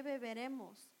 ¿qué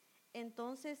beberemos?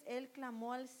 Entonces él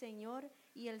clamó al Señor,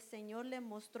 y el Señor le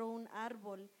mostró un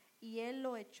árbol, y él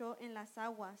lo echó en las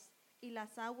aguas, y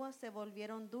las aguas se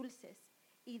volvieron dulces.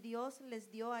 Y Dios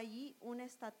les dio allí un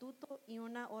estatuto y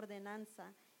una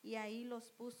ordenanza, y ahí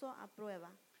los puso a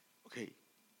prueba. Ok,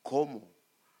 ¿cómo?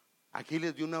 Aquí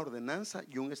les dio una ordenanza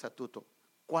y un estatuto.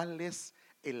 ¿Cuál es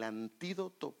el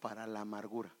antídoto para la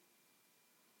amargura?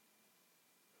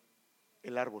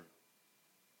 El árbol.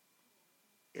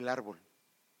 El árbol.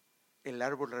 El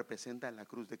árbol representa la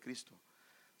cruz de Cristo.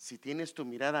 Si tienes tu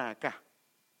mirada acá,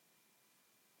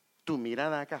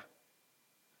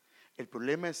 el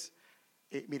problema es,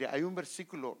 mire, hay un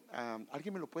versículo,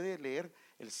 ¿alguien me lo puede leer?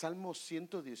 El Salmo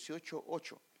 118,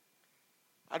 8.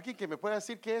 ¿Alguien que me pueda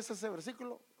decir qué es ese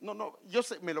versículo? No, yo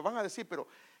sé, me lo van a decir, pero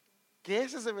 ¿qué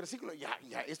es ese versículo? Ya,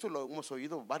 esto lo hemos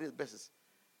oído varias veces.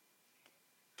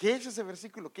 ¿Qué es ese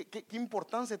versículo? ¿Qué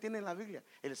importancia tiene en la Biblia?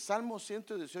 El Salmo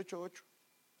 118, 8.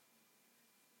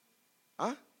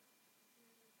 ¿Ah?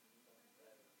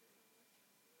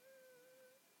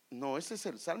 No, ese es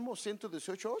el Salmo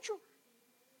 118, 8.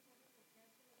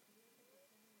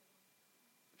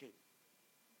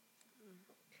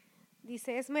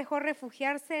 Dice, es mejor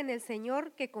refugiarse en el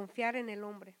Señor que confiar en el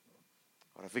hombre.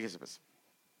 Ahora fíjese pues,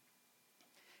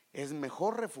 es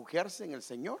mejor refugiarse en el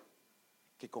Señor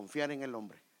que confiar en el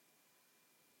hombre.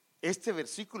 Este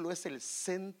versículo es el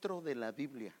centro de la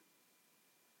Biblia.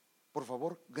 Por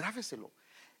favor, grábeselo.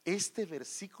 Este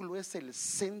versículo es el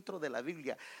centro de la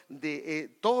Biblia.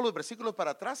 De todos los versículos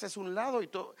para atrás es un lado y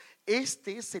todo.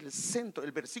 Este es el centro.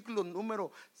 El versículo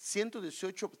número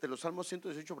 118 de los Salmos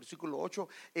 118, versículo 8,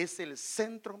 es el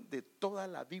centro de toda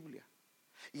la Biblia.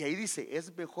 Y ahí dice,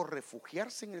 es mejor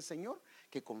refugiarse en el Señor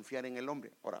que confiar en el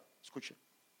hombre. Ahora, escuchen.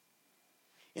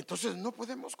 Entonces no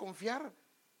podemos confiar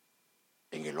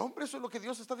en el hombre. Eso es lo que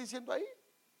Dios está diciendo ahí.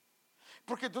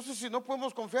 Porque entonces si no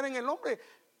podemos confiar en el hombre,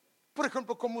 por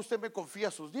ejemplo, ¿cómo usted me confía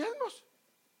sus diezmos?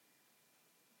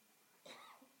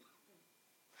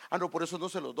 No, por eso no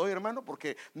se los doy, hermano,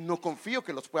 porque no confío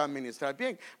que los pueda administrar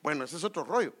bien. Bueno, ese es otro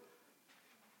rollo.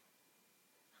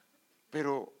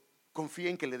 Pero confía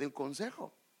en que le dé un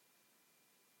consejo.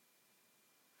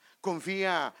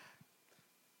 Confía.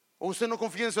 O usted no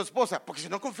confía en su esposa, porque si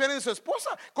no confiara en su esposa,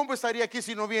 ¿cómo estaría aquí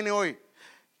si no viene hoy?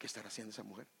 ¿Qué estará haciendo esa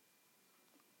mujer?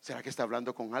 ¿Será que está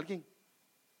hablando con alguien?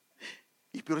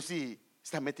 Y peor si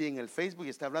está metida en el Facebook y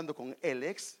está hablando con el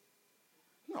ex,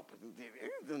 no, pues,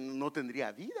 no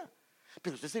tendría vida.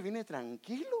 Pero usted se viene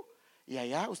tranquilo y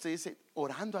allá usted dice,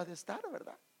 orando ha de estar,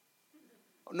 ¿verdad?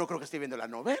 No creo que esté viendo la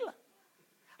novela.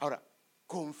 Ahora,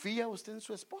 ¿confía usted en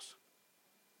su esposo?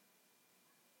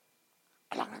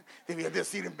 Debía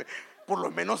decir, por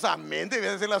lo menos amén,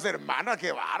 debían decir las hermanas,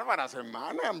 qué bárbaras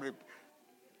hermanas, hombre.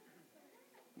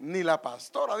 Ni la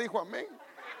pastora dijo amén.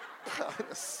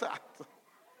 Padre Santo,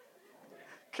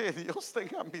 que Dios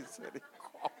tenga misericordia.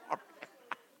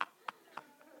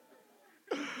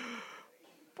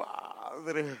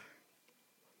 Padre.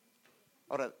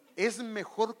 Ahora, es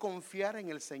mejor confiar en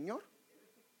el Señor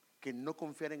que no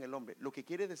confiar en el hombre. Lo que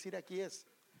quiere decir aquí es,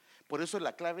 por eso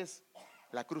la clave es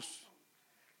la cruz.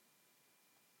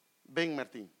 Ven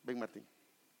Martín, ven Martín.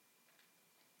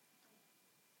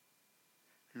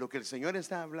 Lo que el Señor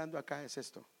está hablando acá es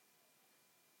esto.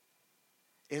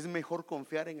 Es mejor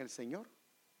confiar en el Señor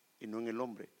y no en el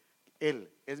hombre.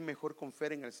 Es mejor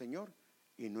confiar en el Señor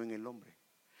y no en el hombre.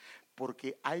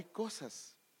 Porque hay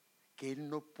cosas que Él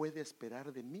no puede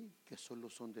esperar de mí, que solo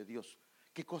son de Dios.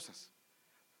 ¿Qué cosas?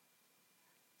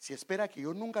 Si espera que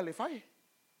yo nunca le falle,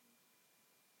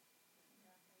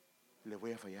 le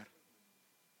voy a fallar.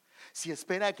 Si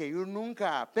espera que yo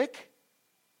nunca peque,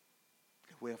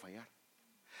 le voy a fallar.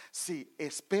 Si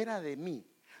espera de mí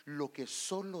lo que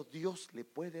solo Dios le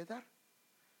puede dar,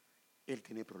 Él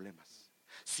tiene problemas.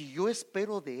 Si yo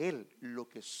espero de Él lo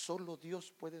que solo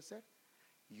Dios puede ser,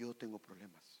 yo tengo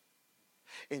problemas.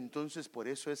 Entonces por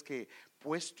eso es que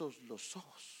puestos los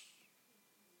ojos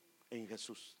en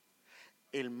Jesús,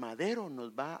 el madero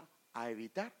nos va a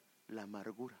evitar la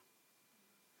amargura.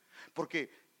 Porque,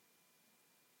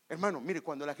 hermano, mire,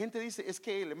 cuando la gente dice, es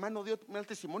que el hermano dio mal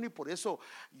testimonio y por eso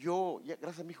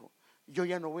gracias a mi hijo, yo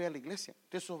ya no voy a la iglesia.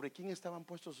 Entonces, ¿sobre quién estaban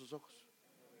puestos sus ojos?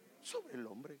 Sobre el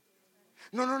hombre.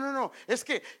 No, es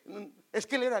que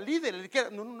él era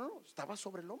líder, no, estaba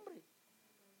sobre el hombre.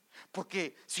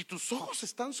 Porque si tus ojos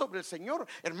están sobre el Señor,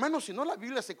 hermano, si no la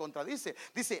Biblia se contradice.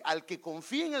 Dice, al que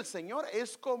confía en el Señor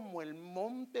es como el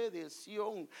monte de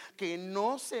Sión, que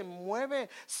no se mueve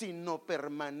sino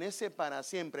permanece para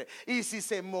siempre. Y si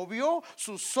se movió,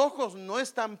 sus ojos no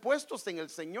están puestos en el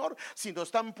Señor, sino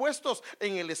están puestos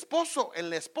en el esposo, en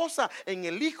la esposa, en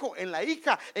el hijo, en la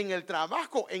hija, en el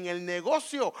trabajo, en el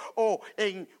negocio, o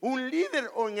en un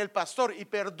líder, o en el pastor. Y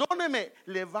perdóneme,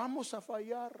 le vamos a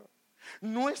fallar.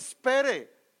 No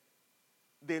espere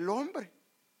del hombre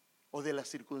o de las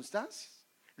circunstancias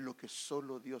lo que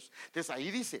solo Dios. Entonces ahí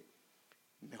dice,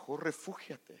 mejor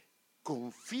refúgiate,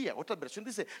 confía. Otra versión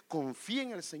dice, confía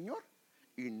en el Señor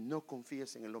y no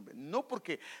confíes en el hombre. No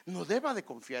porque no deba de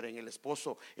confiar en el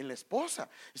esposo, en la esposa,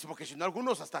 es porque si no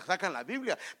algunos hasta sacan la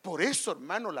Biblia. Por eso,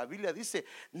 hermano, la Biblia dice,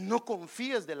 no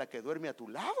confíes de la que duerme a tu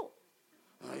lado.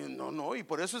 Ay, no, y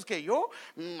por eso es que yo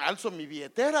alzo mi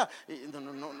billetera.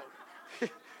 No.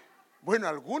 Bueno,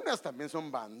 algunas también son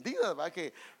bandidas, ¿va?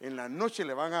 Que en la noche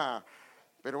le van a...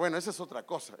 Pero bueno, esa es otra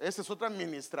cosa. Esa es otra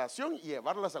administración y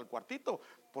llevarlas al cuartito,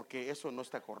 porque eso no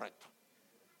está correcto.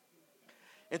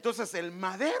 Entonces el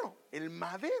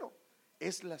madero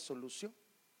es la solución.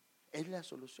 Es la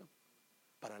solución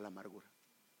para la amargura.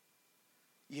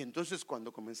 Y entonces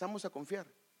cuando comenzamos a confiar,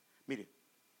 mire,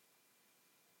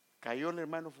 cayó el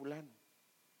hermano fulano.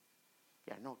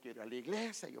 Ya no quiero ir a la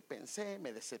iglesia, yo pensé,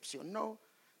 me decepcionó.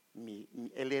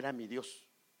 Él era mi Dios,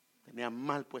 tenía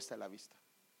mal puesta la vista.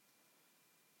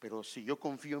 Pero si yo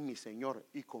confío en mi Señor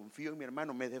y confío en mi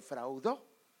hermano, me defraudó,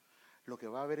 lo que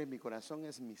va a haber en mi corazón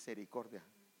es misericordia.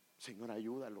 Señor,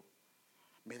 ayúdalo.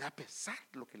 Me da pesar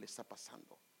lo que le está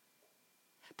pasando.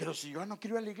 Pero si yo no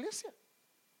quiero ir a la iglesia,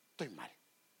 estoy mal,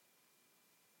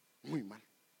 muy mal.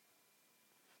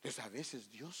 Entonces a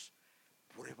veces Dios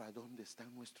prueba dónde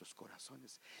están nuestros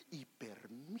corazones y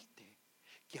permite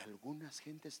que algunas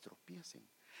gentes tropiecen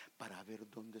para ver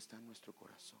dónde está nuestro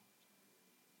corazón.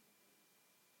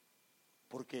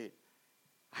 Porque,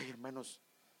 ay hermanos,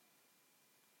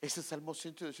 ese Salmo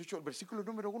 118, el versículo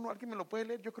número 1, ¿alguien me lo puede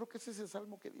leer? Yo creo que ese es el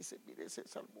Salmo que dice, mire ese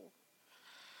Salmo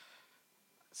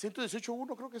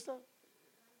 118:1 creo que está.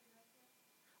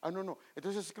 No,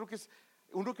 entonces creo que es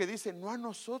uno que dice, no a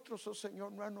nosotros, oh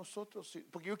Señor, no a nosotros,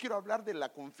 porque yo quiero hablar de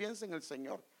la confianza en el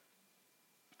Señor.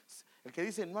 El que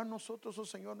dice, no a nosotros, oh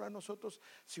Señor, no a nosotros,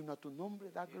 sino a tu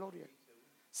nombre da gloria.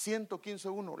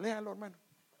 115:1, léalo, hermano.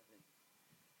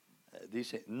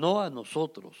 Dice, no a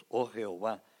nosotros, oh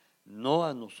Jehová, no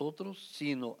a nosotros,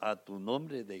 sino a tu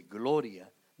nombre de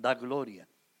gloria, da gloria,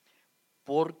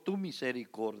 por tu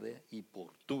misericordia y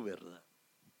por tu verdad.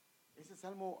 Ese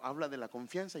salmo habla de la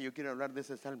confianza. Yo quiero hablar de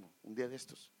ese salmo un día de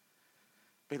estos,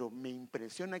 Pero me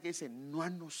impresiona que dice, no a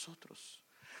nosotros,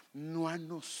 no a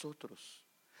nosotros,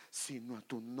 sino a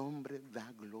tu nombre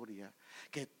da gloria.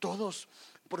 Que todos,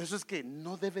 por eso es que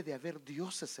no debe de haber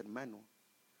dioses, hermano.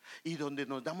 Y donde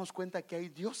nos damos cuenta que hay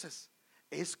dioses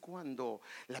es cuando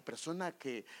la persona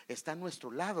que está a nuestro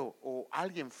lado o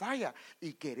alguien falla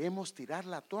y queremos tirar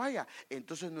la toalla.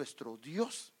 Entonces nuestro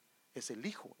Dios es el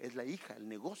hijo, es la hija, el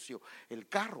negocio, el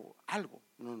carro, algo.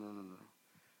 No, no, no, no.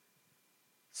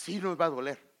 Sí nos va a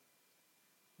doler,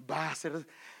 va a hacer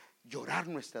llorar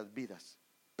nuestras vidas,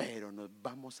 pero nos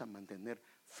vamos a mantener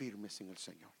firmes en el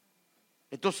Señor.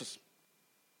 Entonces,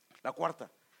 la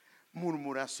cuarta,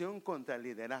 murmuración contra el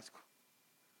liderazgo.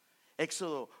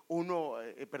 Éxodo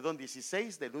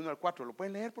 16 del 1 al 4. ¿Lo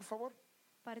pueden leer, por favor?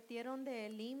 Partieron de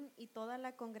Elim y toda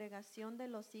la congregación de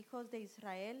los hijos de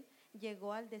Israel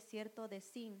llegó al desierto de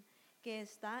Sin, que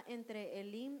está entre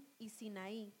Elim y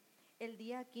Sinaí, el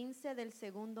día 15 del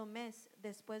segundo mes,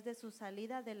 después de su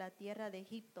salida de la tierra de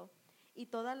Egipto. Y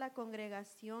toda la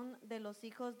congregación de los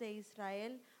hijos de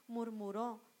Israel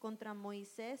murmuró contra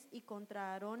Moisés y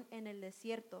contra Aarón en el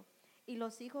desierto. Y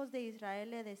los hijos de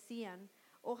Israel le decían: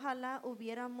 ojalá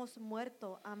hubiéramos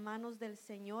muerto a manos del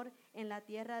Señor en la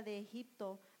tierra de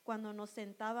Egipto, cuando nos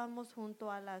sentábamos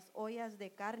junto a las ollas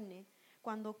de carne,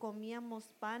 cuando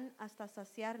comíamos pan hasta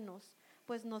saciarnos,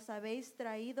 pues nos habéis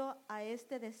traído a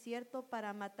este desierto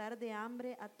para matar de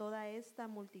hambre a toda esta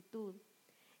multitud.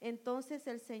 Entonces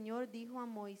el Señor dijo a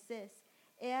Moisés: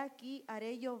 he aquí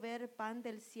haré llover pan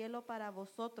del cielo para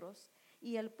vosotros,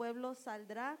 y el pueblo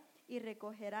saldrá y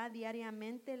recogerá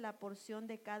diariamente la porción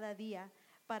de cada día,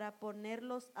 para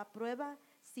ponerlos a prueba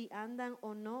si andan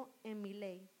o no en mi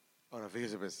ley. Ahora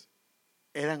fíjese pues,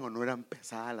 ¿eran o no eran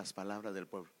pesadas las palabras del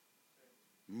pueblo?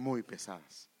 Muy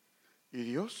pesadas. Y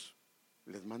Dios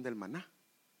les manda el maná.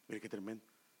 Mire qué tremendo.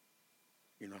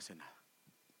 Y no hace nada.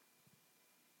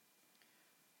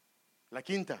 La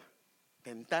quinta,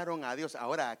 tentaron a Dios.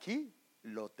 Ahora aquí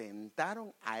lo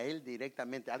tentaron a él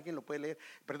directamente. ¿Alguien lo puede leer?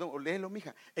 Perdón, léelo,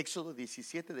 mija. Éxodo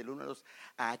 17 del 1 al 2.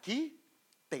 Aquí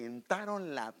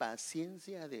tentaron la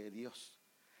paciencia de Dios.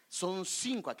 Son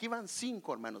 5, aquí van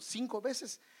 5, hermanos, 5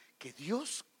 veces que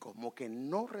Dios como que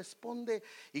no responde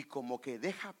y como que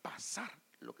deja pasar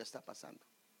lo que está pasando.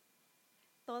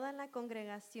 Toda la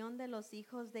congregación de los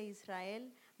hijos de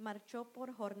Israel marchó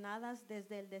por jornadas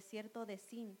desde el desierto de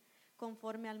Sin,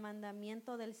 conforme al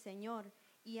mandamiento del Señor,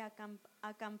 y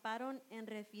acamparon en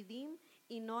Refidim,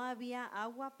 y no había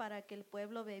agua para que el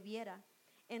pueblo bebiera.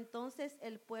 Entonces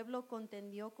el pueblo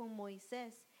contendió con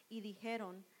Moisés y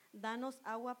dijeron: danos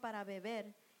agua para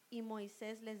beber. Y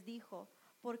Moisés les dijo: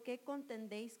 ¿por qué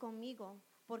contendéis conmigo?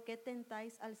 ¿Por qué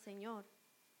tentáis al Señor?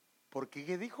 ¿Por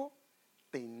qué dijo?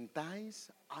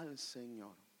 Tentáis al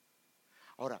Señor.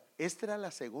 Ahora, esta era la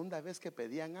segunda vez que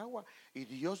pedían agua y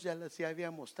Dios ya les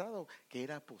había mostrado que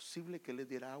era posible que les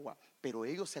diera agua, pero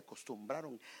ellos se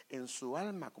acostumbraron en su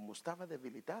alma, como estaba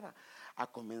debilitada, a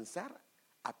comenzar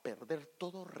a perder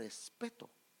todo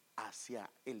respeto hacia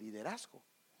el liderazgo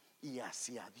y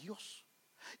hacia Dios.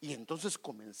 Y entonces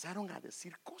comenzaron a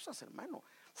decir cosas, hermano,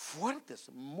 fuertes,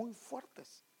 muy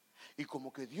fuertes. Y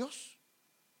como que Dios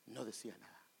no decía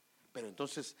nada. Pero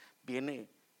entonces viene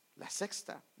la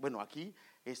sexta. Bueno, aquí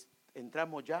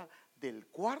entramos ya del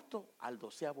 4º al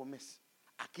 12º mes.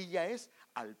 Aquí ya es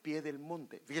al pie del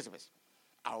monte. Fíjese pues,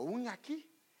 aún aquí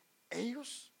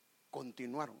ellos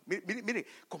continuaron. Mire,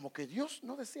 como que Dios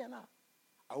no decía nada.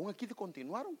 Aún aquí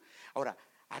continuaron. Ahora,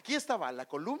 aquí estaba la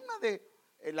columna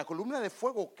de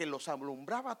fuego que los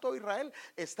alumbraba a todo Israel,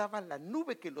 estaba la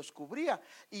nube que los cubría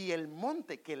y el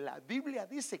monte, que la Biblia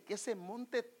dice que ese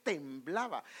monte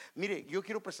temblaba. Mire, yo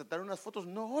quiero presentar unas fotos,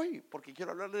 no hoy, porque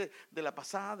quiero hablar de la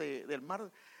pasada del mar.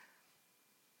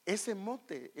 Ese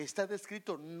monte está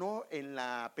descrito no en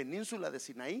la península de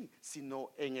Sinaí,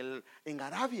 sino en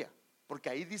Arabia, porque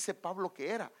ahí dice Pablo que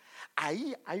era.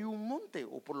 Ahí hay un monte,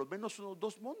 o por lo menos unos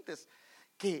 2 montes,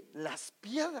 que las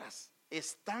piedras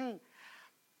están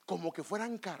como que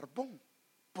fueran carbón,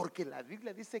 porque la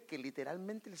Biblia dice que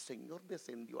literalmente el Señor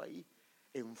descendió ahí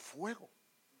en fuego.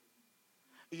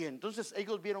 Y entonces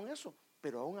ellos vieron eso,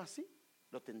 pero aún así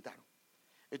lo tentaron.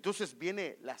 Entonces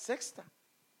viene la sexta,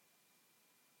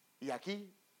 y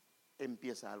aquí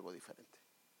empieza algo diferente.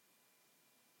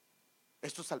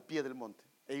 Esto es al pie del monte.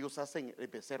 Ellos hacen el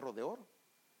becerro de oro.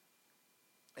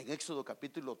 En Éxodo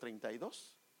capítulo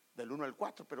 32, del 1 al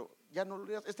 4, pero ya no lo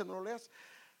leas, no lo leas.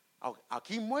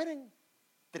 Aquí mueren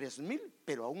 3,000,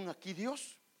 pero aún aquí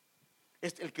Dios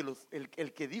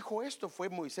El que dijo esto fue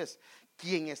Moisés.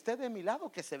 Quien esté de mi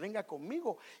lado, que se venga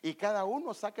conmigo, y cada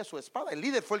uno saque su espada. El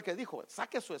líder fue el que dijo: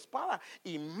 saque su espada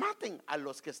y maten a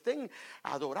los que estén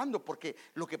adorando, porque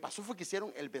lo que pasó fue que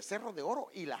hicieron el becerro de oro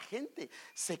y la gente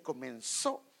se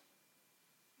comenzó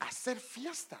a hacer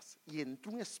fiestas y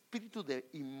entró un espíritu de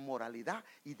inmoralidad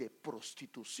y de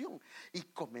prostitución, y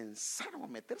comenzaron a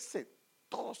meterse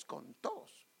todos con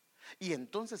todos. Y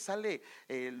entonces sale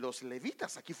los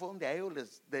levitas. Aquí fue donde a ellos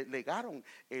les delegaron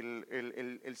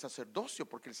el sacerdocio,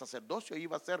 porque el sacerdocio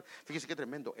iba a ser, fíjese qué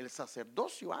tremendo, el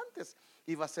sacerdocio antes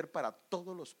iba a ser para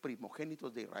todos los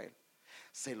primogénitos de Israel.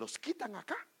 Se los quitan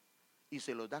acá y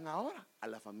se los dan ahora a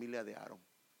la familia de Aarón.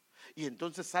 Y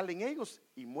entonces salen ellos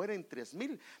y mueren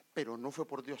 3,000, pero no fue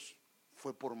por Dios,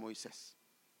 fue por Moisés.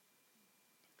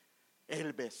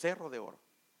 El becerro de oro.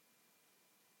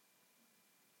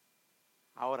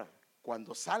 Ahora,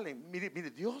 cuando salen, mire,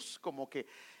 Dios como que,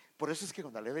 por eso es que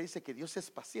cuando le dice que Dios es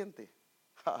paciente.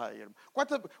 Ay,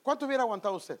 ¿Cuánto hubiera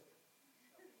aguantado usted?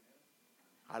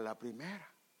 A la primera.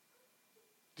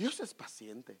 Dios es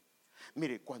paciente.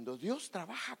 Mire, cuando Dios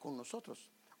trabaja con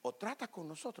nosotros o trata con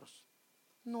nosotros,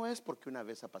 no es porque una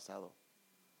vez ha pasado,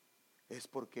 es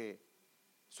porque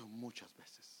son muchas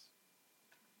veces.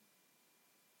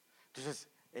 Entonces,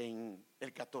 en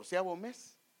el 14º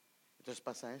mes, entonces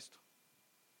pasa esto.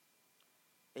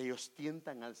 Ellos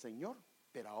tientan al Señor,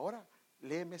 pero ahora,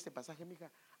 léeme este pasaje, mija,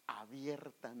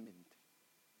 abiertamente.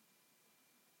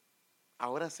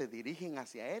 Ahora se dirigen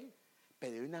hacia Él,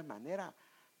 pero de una manera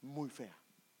muy fea.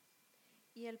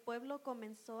 Y el pueblo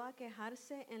comenzó a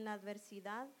quejarse en la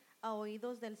adversidad a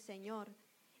oídos del Señor.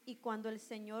 Y cuando el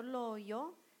Señor lo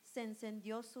oyó, se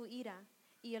encendió su ira,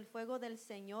 y el fuego del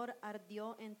Señor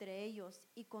ardió entre ellos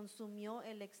y consumió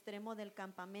el extremo del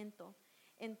campamento.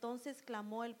 Entonces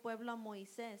clamó el pueblo a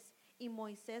Moisés, y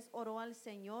Moisés oró al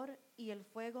Señor, y el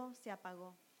fuego se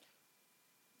apagó.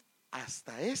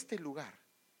 Hasta este lugar,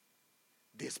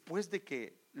 después de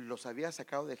que los había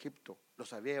sacado de Egipto,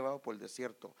 los había llevado por el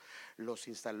desierto, los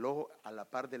instaló a la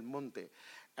par del monte,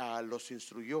 los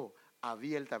instruyó,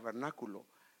 había el tabernáculo,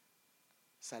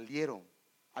 salieron,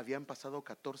 habían pasado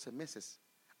 14 meses,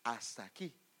 hasta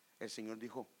aquí el Señor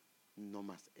dijo: no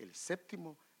más, el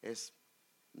 7º es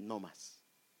no más.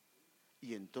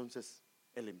 Y entonces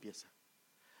Él empieza,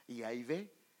 y ahí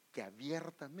ve que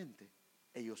abiertamente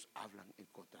ellos hablan en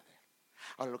contra de Él.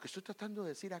 Ahora, lo que estoy tratando de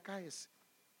decir acá es,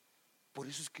 por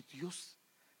eso es que Dios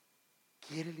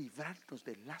quiere librarnos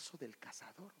del lazo del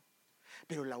cazador,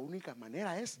 pero la única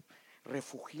manera es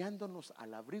refugiándonos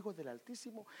al abrigo del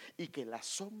Altísimo y que la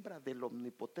sombra del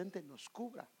Omnipotente nos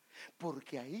cubra,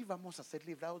 porque ahí vamos a ser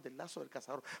librados del lazo del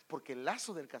cazador, porque el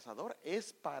lazo del cazador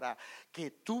es para que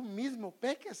tú mismo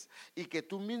peques y que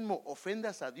tú mismo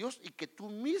ofendas a Dios y que tú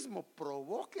mismo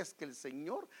provoques que el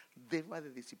Señor deba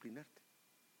de disciplinarte.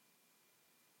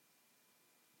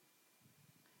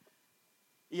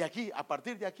 Y aquí, a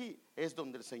partir de aquí, es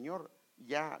donde el Señor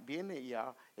ya viene,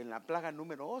 ya en la plaga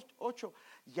número 8,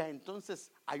 ya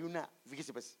entonces hay una,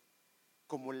 fíjese pues,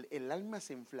 como el alma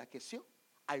se enflaqueció,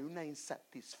 hay una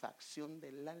insatisfacción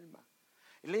del alma.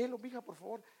 Léelo, mija, por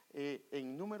favor,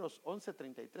 en Números 11,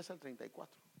 33 al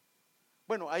 34.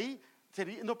 Bueno, ahí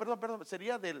sería, no, perdón,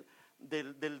 sería del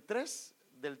 3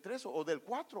 o del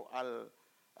 4 al,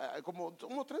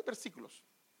 como 3 versículos.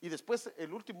 Y después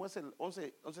el último es el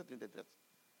 11, 33.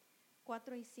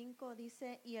 4 y 5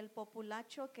 dice: y el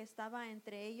populacho que estaba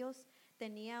entre ellos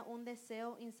tenía un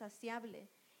deseo insaciable,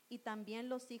 y también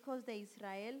los hijos de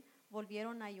Israel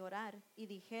volvieron a llorar y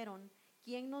dijeron: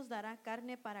 ¿quién nos dará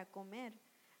carne para comer?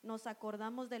 Nos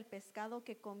acordamos del pescado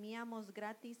que comíamos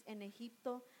gratis en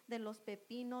Egipto, de los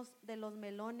pepinos, de los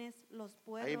melones, los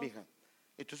puerros. Ahí, mija.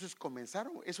 Entonces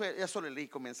comenzaron, eso le leí,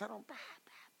 comenzaron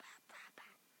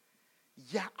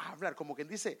ya a hablar, como quien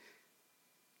dice: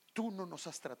 tú no nos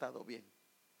has tratado bien,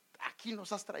 aquí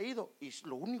nos has traído y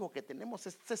lo único que tenemos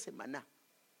es ese maná,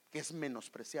 que es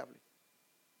menospreciable.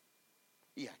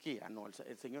 Y aquí ya no,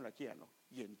 el Señor aquí ya no.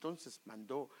 Y entonces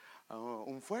mandó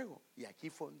un fuego, y aquí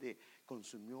fue donde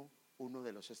consumió uno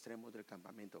de los extremos del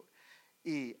campamento.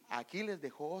 Y aquí les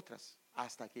dejó otras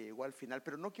hasta que llegó al final.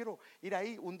 Pero no quiero ir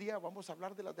ahí, un día vamos a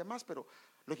hablar de las demás, pero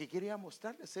lo que quería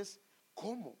mostrarles es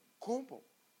cómo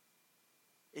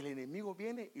el enemigo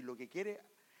viene y lo que quiere.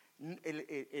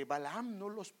 Balaam no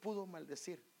los pudo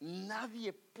maldecir,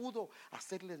 nadie pudo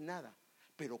hacerles nada,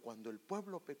 pero cuando el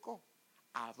pueblo pecó,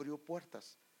 abrió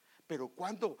puertas. Pero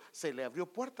cuando se le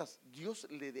abrió puertas, Dios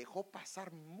le dejó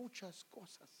pasar muchas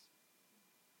cosas.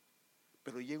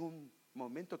 Pero llega un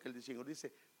momento que el Señor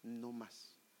dice: no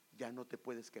más, ya no te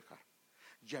puedes quejar,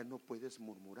 ya no puedes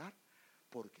murmurar,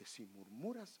 porque si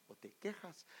murmuras o te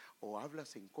quejas o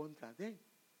hablas en contra de,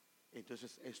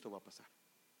 entonces esto va a pasar.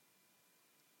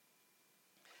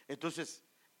 Entonces,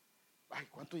 ay,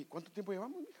 ¿cuánto tiempo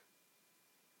llevamos, mija?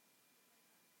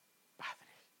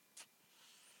 Padre.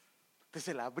 Entonces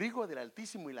el abrigo del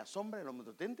Altísimo y la sombra del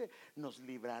Omnipotente nos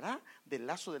librará del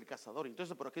lazo del cazador.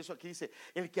 Entonces por eso aquí dice,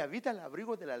 el que habita el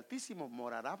abrigo del Altísimo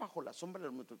morará bajo la sombra del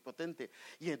Omnipotente.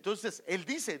 Y entonces él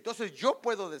dice, entonces yo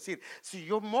puedo decir, si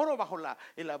yo moro bajo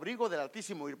el abrigo del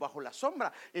Altísimo y bajo la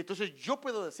sombra, entonces yo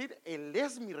puedo decir, él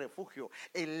es mi refugio,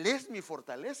 él es mi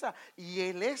fortaleza y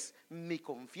él es mi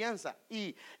confianza.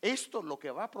 Y esto lo que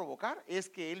va a provocar es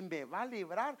que él me va a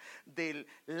librar del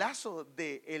lazo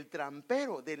del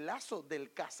trampero, del lazo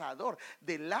del cazador,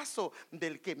 del lazo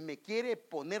del que me quiere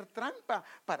poner trampa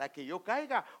para que yo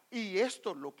caiga. Y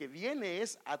esto lo que viene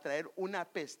es a traer una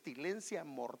pestilencia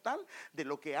mortal. De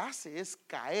lo que hace es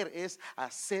caer, es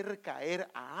hacer caer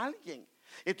a alguien.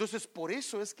 Entonces por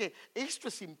eso es que esto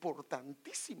es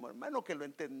importantísimo, hermano, que lo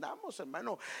entendamos,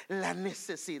 hermano, la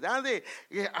necesidad de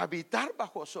habitar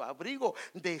bajo su abrigo,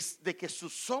 de que su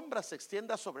sombra se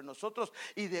extienda sobre nosotros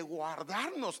y de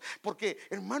guardarnos, porque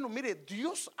hermano, mire,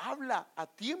 Dios habla a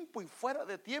tiempo y fuera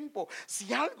de tiempo.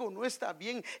 Si algo no está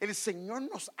bien, el Señor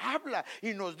nos habla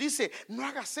y nos dice, no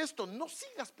hagas esto, no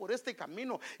sigas por este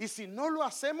camino. Y si no lo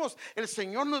hacemos, el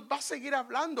Señor nos va a seguir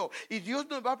hablando y Dios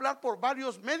nos va a hablar por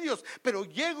varios medios, pero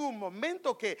llega un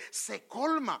momento que se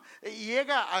colma y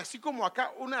llega así como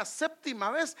acá una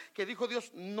séptima vez que dijo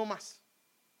Dios, no más.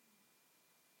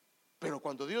 Pero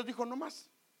cuando Dios dijo no más,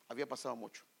 había pasado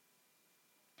mucho.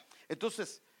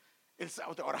 Entonces,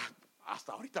 ahora,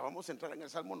 hasta ahorita vamos a entrar en el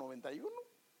Salmo 91.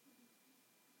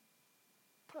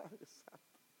 Padre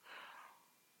Santo.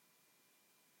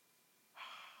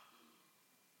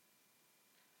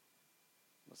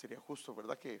 No sería justo,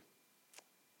 ¿verdad? Que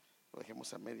lo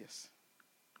dejemos a medias.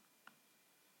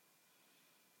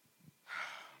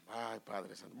 Ay,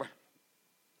 Padre Santo. Bueno,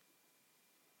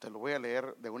 te lo voy a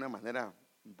leer de una manera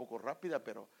un poco rápida,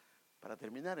 pero para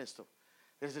terminar esto,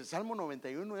 desde el Salmo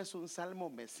 91 es un salmo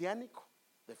mesiánico,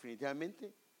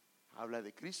 definitivamente, habla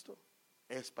de Cristo,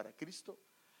 es para Cristo,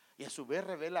 y a su vez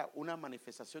revela una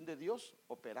manifestación de Dios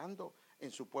operando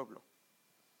en su pueblo.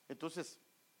 Entonces,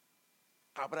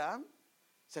 Abraham,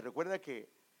 se recuerda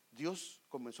que Dios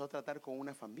comenzó a tratar con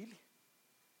una familia,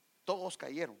 todos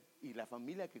cayeron, y la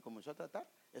familia que comenzó a tratar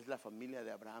es la familia de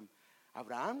Abraham.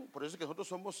 Abraham, por eso es que nosotros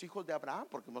somos hijos de Abraham,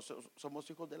 porque somos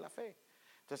hijos de la fe.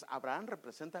 Entonces Abraham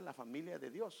representa la familia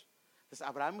de Dios. Entonces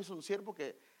Abraham es un siervo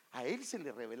que a él se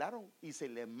le revelaron y se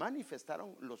le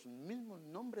manifestaron los mismos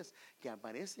nombres que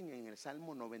aparecen en el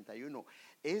Salmo 91.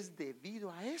 Es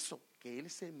debido a eso que él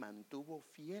se mantuvo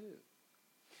fiel.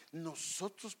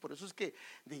 Nosotros por eso es que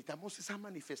necesitamos esa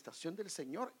manifestación del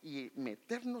Señor y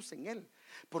meternos en Él,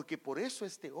 porque por eso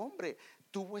este hombre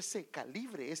tuvo ese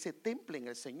calibre, ese temple en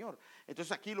el Señor.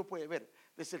 Entonces aquí lo puede ver,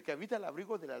 desde el que habita el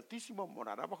abrigo del Altísimo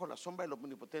morará bajo la sombra del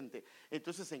Omnipotente.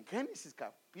 Entonces en Génesis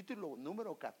capítulo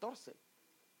número 14,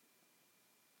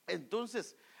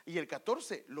 entonces, y el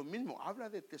 14 lo mismo, habla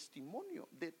de testimonio,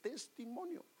 de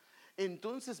testimonio.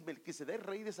 Entonces Melquisedec,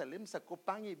 rey de Salem, sacó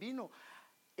pan y vino.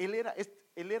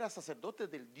 Él era sacerdote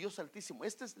del Dios Altísimo.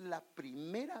 Esta es la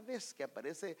primera vez que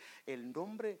aparece el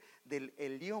nombre del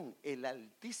Elión, el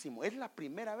Altísimo. Es la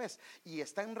primera vez y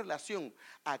está en relación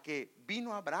a que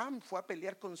vino Abraham, fue a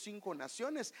pelear con 5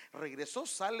 naciones, regresó,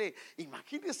 sale,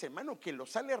 imagínense, hermano, que lo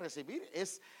sale a recibir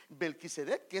es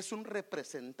Melquisedec, que es un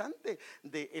representante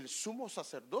del sumo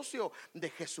sacerdocio de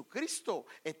Jesucristo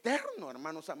eterno,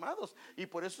 hermanos amados. Y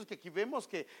por eso es que aquí vemos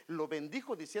que lo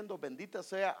bendijo diciendo, bendita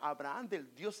sea Abraham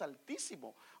del Dios Altísimo.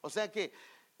 O sea que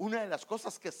una de las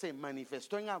cosas que se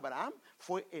manifestó en Abraham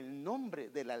fue el nombre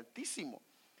del Altísimo.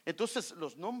 Entonces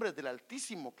los nombres del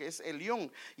Altísimo, que es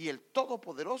Elión y el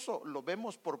Todopoderoso, lo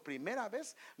vemos por primera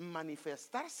vez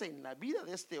manifestarse en la vida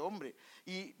de este hombre.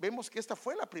 Y vemos que esta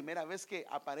fue la primera vez que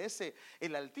aparece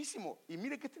el Altísimo. Y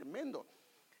mire qué tremendo.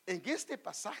 En este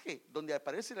pasaje donde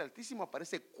aparece el Altísimo,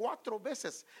 aparece 4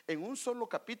 veces en un solo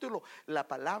capítulo la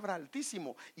palabra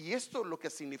Altísimo. Y esto lo que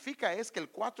significa es que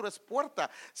el 4 es puerta,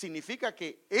 significa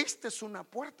que esta es una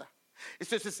puerta.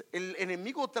 Entonces el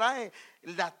enemigo trae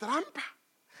la trampa,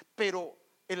 pero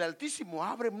el Altísimo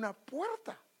abre una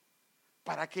puerta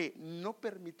para que no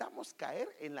permitamos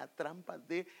caer en la trampa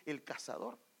del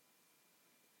cazador.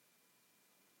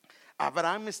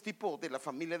 Abraham es tipo de la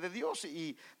familia de Dios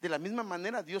y de la misma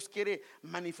manera Dios quiere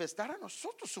manifestar a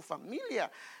nosotros, su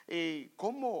familia,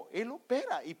 cómo Él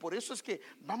opera, y por eso es que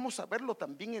vamos a verlo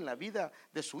también en la vida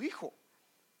de su hijo.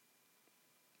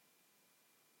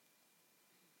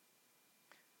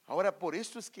 Ahora, por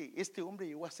esto es que este hombre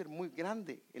llegó a ser muy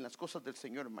grande en las cosas del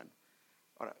Señor, hermano.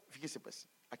 Ahora, fíjese pues,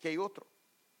 aquí hay otro.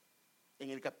 En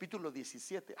el capítulo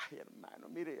 17, ay hermano,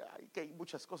 mire, que hay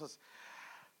muchas cosas.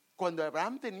 Cuando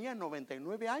Abraham tenía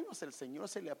 99 años, el Señor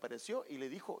se le apareció y le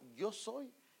dijo: yo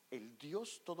soy el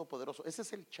Dios Todopoderoso. Ese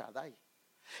es el Shaddai.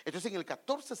 Entonces en el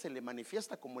 14 se le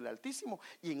manifiesta como el Altísimo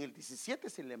y en el 17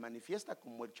 se le manifiesta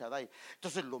como el Shaddai.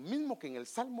 Entonces lo mismo que en el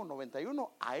Salmo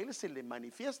 91, a él se le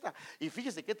manifiesta. Y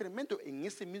fíjese qué tremendo, en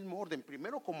ese mismo orden,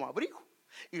 primero como abrigo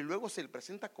y luego se le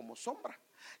presenta como sombra.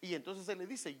 Y entonces él le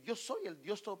dice: yo soy el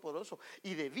Dios Todopoderoso.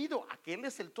 Y debido a que él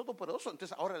es el Todopoderoso,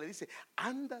 entonces ahora le dice: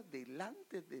 anda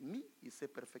delante de mí y sé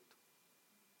perfecto.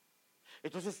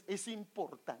 Entonces es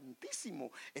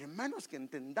importantísimo, hermanos, que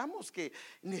entendamos que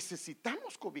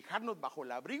necesitamos cobijarnos bajo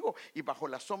el abrigo y bajo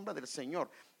la sombra del Señor.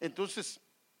 Entonces,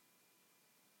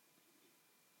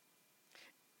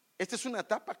 esta es una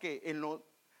etapa que en lo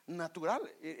natural,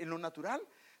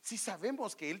 sí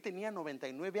sabemos que él tenía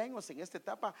 99 años en esta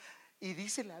etapa, y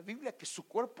dice la Biblia que su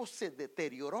cuerpo se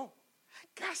deterioró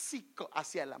casi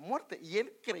hacia la muerte, y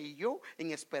él creyó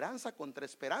en esperanza contra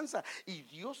esperanza, y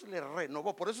Dios le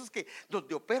renovó. Por eso es que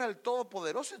donde opera el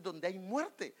Todopoderoso es donde hay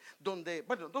muerte, donde,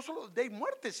 bueno, no solo donde hay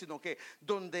muerte, sino que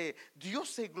donde Dios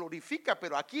se glorifica.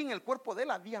 Pero aquí en el cuerpo de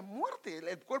él había muerte,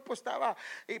 el cuerpo estaba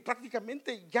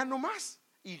prácticamente ya no más,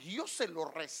 y Dios se lo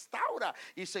restaura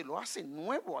y se lo hace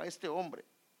nuevo a este hombre.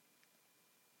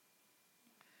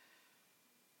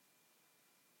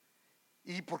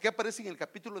 ¿Y por qué aparece en el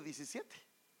capítulo 17?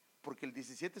 Porque el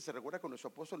 17 se recuerda cuando su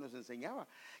apóstol nos enseñaba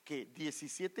que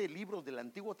 17 libros del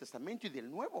Antiguo Testamento y del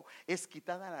Nuevo es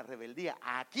quitada la rebeldía.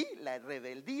 Aquí la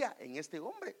rebeldía en este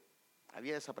hombre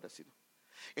había desaparecido.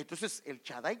 Entonces el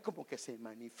Shaddai como que se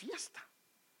manifiesta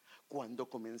cuando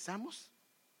comenzamos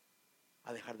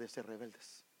a dejar de ser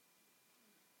rebeldes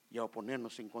y a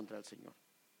oponernos en contra del Señor.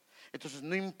 Entonces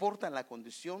no importa la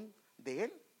condición de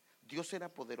él, Dios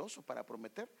era poderoso para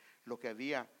prometer lo que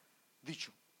había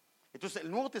dicho. Entonces el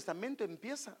Nuevo Testamento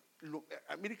empieza,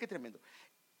 mire qué tremendo,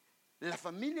 la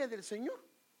familia del Señor,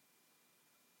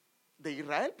 de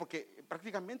Israel, porque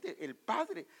prácticamente el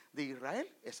padre de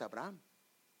Israel es Abraham,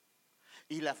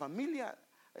 y la familia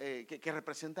que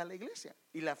representa a la iglesia,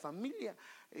 y la familia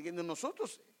de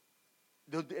nosotros,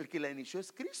 el que la inició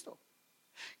es Cristo.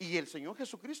 Y el Señor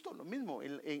Jesucristo lo mismo,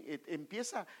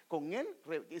 empieza con él,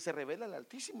 se revela el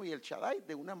Altísimo y el Shaddai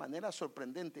de una manera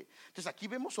sorprendente. Entonces aquí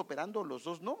vemos operando los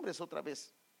dos nombres otra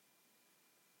vez.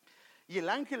 Y el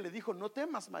ángel le dijo: no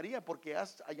temas, María, porque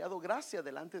has hallado gracia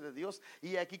delante de Dios,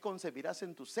 y aquí concebirás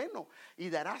en tu seno y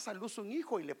darás a luz un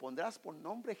hijo y le pondrás por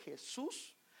nombre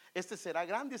Jesús. Este será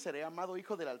grande y será llamado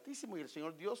Hijo del Altísimo, y el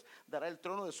Señor Dios dará el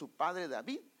trono de su padre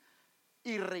David,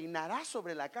 y reinará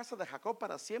sobre la casa de Jacob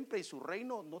para siempre, y su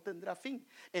reino no tendrá fin.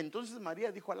 Entonces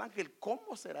María dijo al ángel: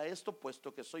 ¿cómo será esto,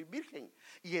 puesto que soy virgen?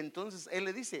 Y entonces él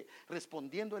le dice,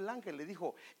 respondiendo el ángel, le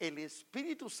dijo: el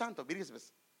Espíritu Santo,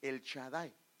 fíjense, el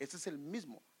Shaddai, ese es el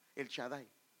mismo, el Shaddai,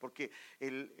 porque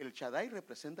el Shaddai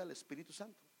representa al Espíritu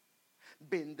Santo,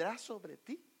 vendrá sobre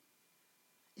ti,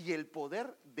 y el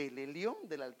poder del Elión,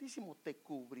 del Altísimo, te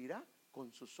cubrirá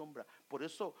con su sombra. Por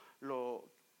eso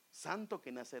lo santo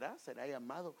que nacerá será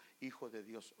llamado Hijo de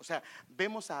Dios. O sea,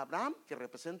 vemos a Abraham, que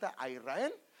representa a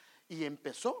Israel, y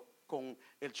empezó con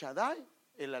el Shaddai,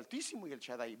 el Altísimo y el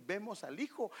Shaddai. Vemos al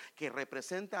Hijo, que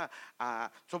representa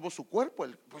somos su cuerpo,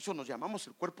 por eso nos llamamos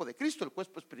el cuerpo de Cristo, el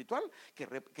cuerpo espiritual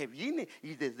que viene,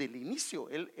 y desde el inicio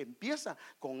él empieza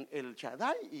con el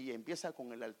Shaddai y empieza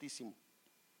con el Altísimo.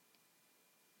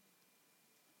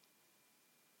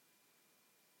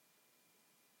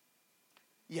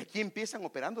 Y aquí empiezan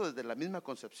operando desde la misma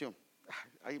concepción.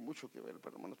 Hay mucho que ver,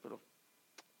 hermanos, pero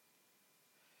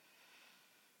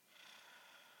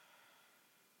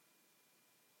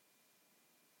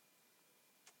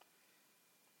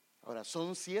ahora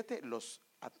son 7 los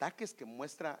ataques que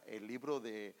muestra el libro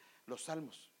de los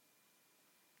Salmos,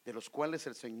 de los cuales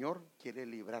el Señor quiere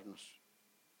librarnos: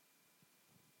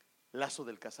 lazo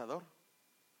del cazador,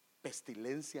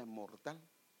 pestilencia mortal,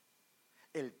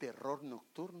 el terror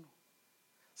nocturno,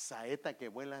 saeta que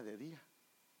vuela de día,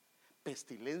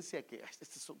 pestilencia que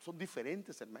son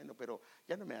diferentes, hermano, pero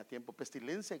ya no me da tiempo.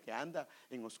 Pestilencia que anda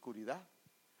en oscuridad,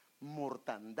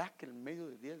 mortandad que en medio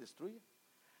del día destruye.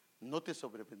 No te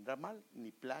sobrevendrá mal,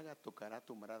 ni plaga tocará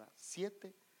tu morada.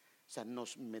 7, o sea,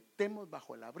 nos metemos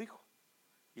bajo el abrigo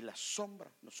y la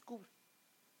sombra nos cubre,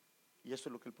 y eso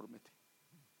es lo que él promete.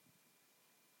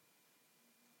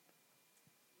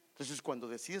 Entonces, cuando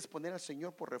decides poner al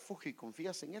Señor por refugio y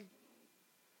confías en él,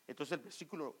 entonces el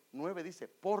versículo 9 dice: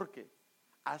 porque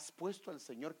has puesto al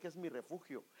Señor, que es mi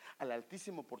refugio, al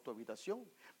Altísimo por tu habitación,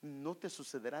 no te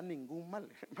sucederá ningún mal.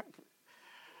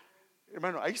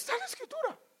 Hermano, ahí está la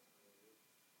escritura.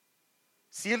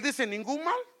 Si Él dice ningún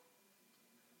mal,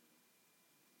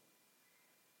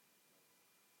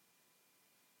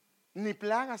 ni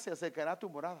plaga se acercará a tu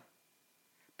morada,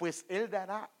 pues Él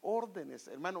dará órdenes.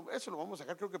 Hermano, eso lo vamos a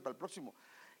sacar creo que para el próximo.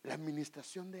 La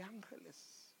administración de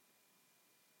ángeles.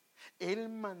 Él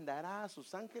mandará a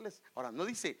sus ángeles. Ahora, no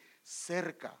dice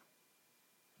cerca.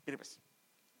 Mire pues,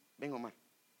 ven Omar.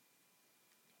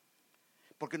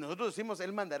 Porque nosotros decimos,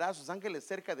 Él mandará a sus ángeles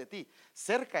cerca de ti.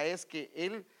 Cerca es que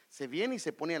Él se viene y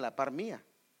se pone a la par mía,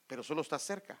 pero solo está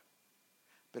cerca.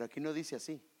 Pero aquí no dice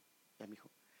así, ya mijo.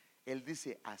 Él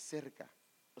dice acerca.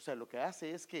 O sea, lo que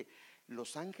hace es que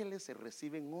los ángeles se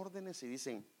reciben órdenes y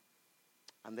dicen,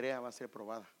 Andrea va a ser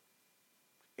probada.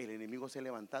 El enemigo se ha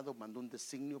levantado, mandó un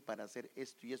designio para hacer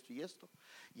esto y esto y esto.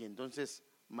 Y entonces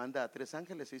manda a 3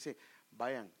 ángeles y dice,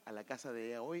 vayan a la casa de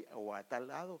ella hoy o a tal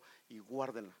lado y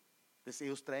guárdenla. Entonces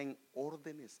ellos traen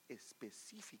órdenes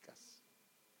específicas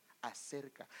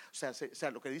acerca. O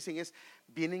sea, lo que dicen es,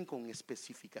 vienen con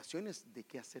especificaciones de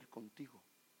qué hacer contigo.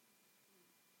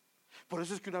 Por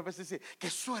eso es que una vez dice, qué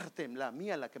suerte la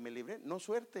mía, la que me libré. No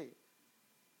suerte,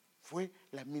 fue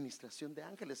la administración de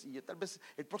ángeles. Y yo tal vez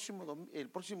el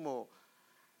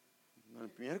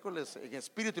miércoles en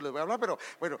espíritu les voy a hablar, pero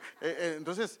bueno,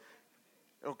 entonces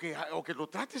o que lo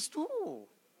trates tú,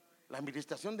 la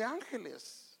administración de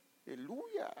ángeles.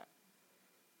 Aleluya.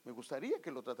 Me gustaría que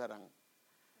lo trataran,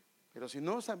 pero si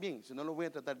no están bien, si no lo voy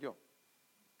a tratar yo.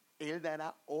 Él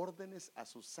dará órdenes a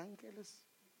sus ángeles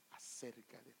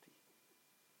acerca de ti.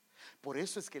 Por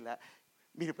eso es que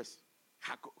mire pues,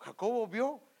 Jacobo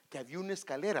vio que había una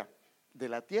escalera de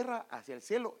la tierra hacia el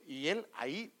cielo y él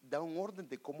ahí da un orden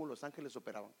de cómo los ángeles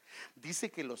operaban. Dice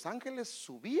que los ángeles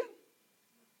subían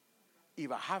y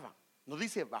bajaban. No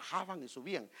dice bajaban y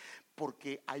subían,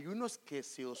 porque hay unos que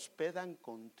se hospedan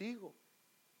contigo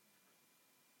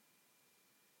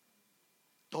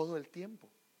todo el tiempo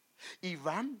y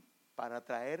van para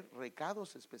traer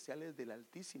recados especiales del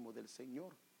Altísimo, del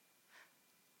Señor,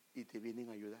 y te vienen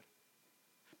a ayudar.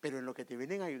 Pero en lo que te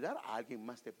vienen a ayudar, a alguien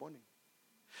más te ponen.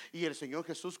 Y el Señor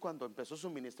Jesús, cuando empezó su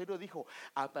ministerio, dijo,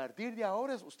 a partir de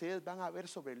ahora ustedes van a ver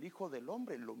sobre el Hijo del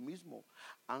Hombre lo mismo,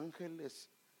 ángeles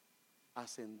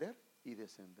ascender y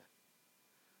descender.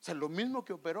 O sea, lo mismo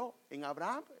que operó en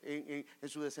Abraham, en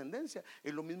su descendencia,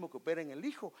 es lo mismo que opera en el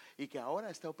Hijo y que ahora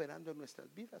está operando en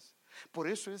nuestras vidas. Por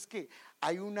eso es que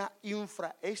hay una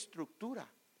infraestructura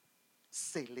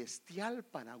celestial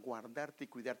para guardarte y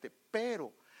cuidarte.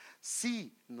 Pero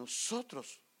si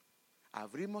nosotros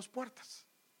abrimos puertas,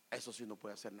 eso sí no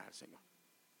puede hacer nada el Señor.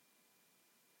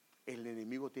 El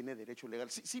enemigo tiene derecho legal.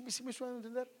 Sí me suena a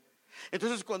entender.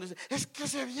 Entonces cuando dice, es que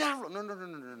ese diablo,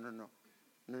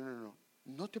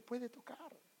 no te puede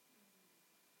tocar.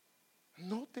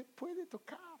 No te puede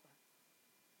tocar.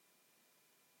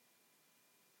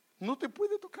 No te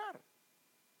puede tocar.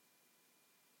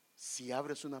 Si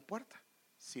abres una puerta,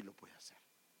 sí lo puede hacer.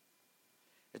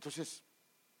 Entonces,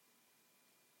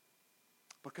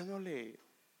 ¿por qué no le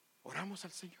oramos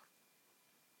al Señor?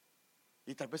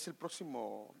 Y tal vez el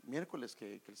próximo miércoles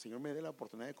que el Señor me dé la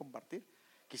oportunidad de compartir,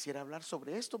 quisiera hablar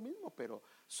sobre esto mismo, pero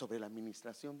sobre la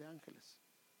administración de ángeles.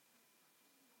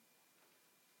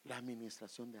 La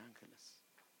administración de ángeles.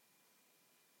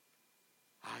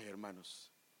 Ay,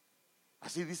 hermanos,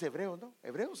 así dice Hebreos, ¿no?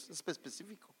 Hebreos es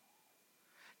específico,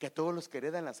 que a todos los que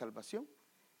heredan la salvación,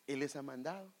 Él les ha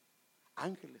mandado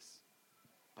ángeles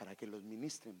para que los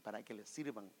ministren, para que les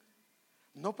sirvan.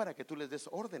 No para que tú les des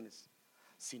órdenes,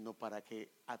 sino para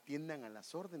que atiendan a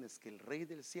las órdenes que el Rey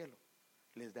del cielo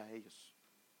les da a ellos.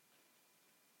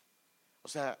 O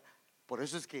sea, por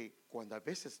eso es que cuando a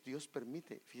veces Dios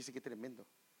permite, fíjese qué tremendo,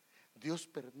 Dios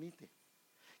permite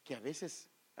que a veces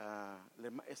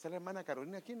está la hermana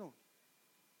Carolina aquí, ¿no?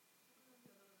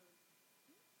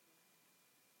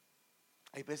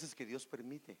 Hay veces que Dios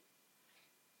permite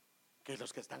que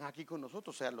los que están aquí con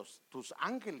nosotros, o sea, tus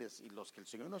ángeles y los que el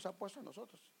Señor nos ha puesto a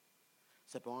nosotros,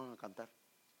 se pongan a cantar.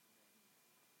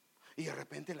 Y de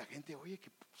repente la gente, oye,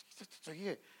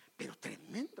 pero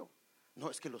tremendo. No,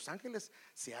 es que los ángeles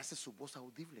se hace su voz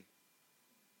audible.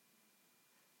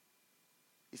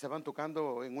 Y estaban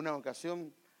tocando en una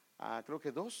ocasión a creo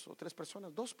que 2 o 3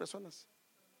 personas, 2 personas.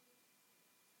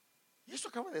 Y eso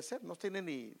acaba de ser, no tiene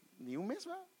ni un mes,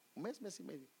 ¿va? Un mes y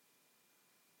medio.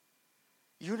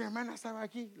 Y una hermana estaba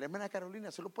aquí, la hermana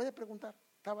Carolina, se lo puede preguntar,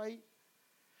 estaba ahí.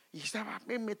 Y estaba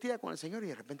bien metida con el Señor y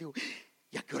de repente digo,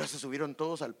 ¿y a qué hora se subieron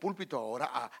todos al púlpito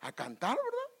ahora a cantar,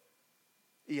 verdad?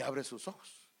 Y abre sus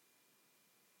ojos.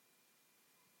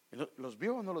 ¿Los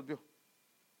vio o no los vio?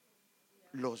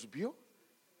 Los vio.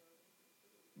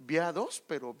 Vio a dos,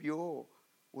 pero vio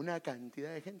una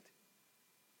cantidad de gente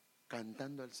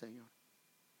cantando al Señor.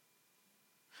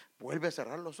 Vuelve a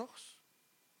cerrar los ojos,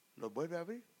 los vuelve a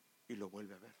abrir y lo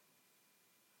vuelve a ver,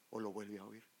 o lo vuelve a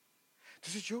oír.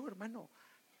 Entonces yo, hermano,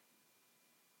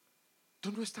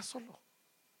 tú no estás solo.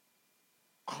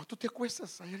 Cuando tú te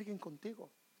acuestas, hay alguien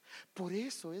contigo. Por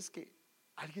eso es que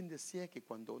alguien decía que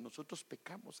cuando nosotros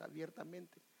pecamos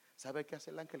abiertamente, ¿sabe qué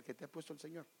hace el ángel que te ha puesto el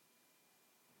Señor?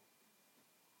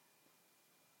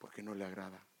 Porque no le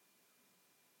agrada.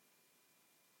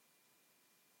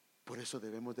 Por eso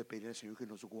debemos de pedir al Señor que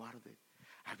nos guarde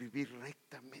a vivir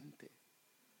rectamente,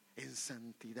 en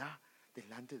santidad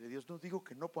delante de Dios. No digo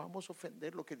que no podamos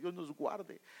ofenderlo, que Dios nos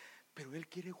guarde, pero Él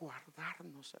quiere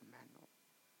guardarnos, hermano.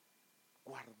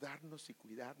 Guardarnos y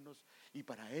cuidarnos, y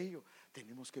para ello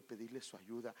tenemos que pedirle su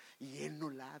ayuda, y Él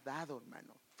nos la ha dado,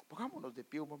 hermano. Pongámonos de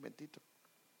pie un momentito.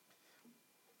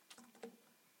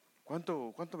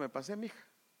 ¿Cuánto me pasé, mija?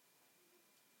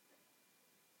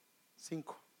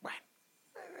 5. Bueno,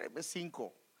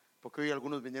 5, porque hoy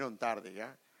algunos vinieron tarde,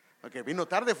 ¿ya? El que vino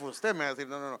tarde fue usted, me va a decir,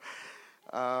 no.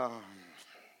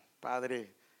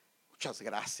 Padre, muchas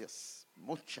gracias,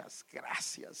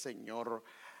 Señor.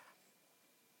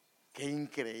 Qué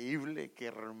increíble, qué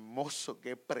hermoso,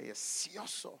 qué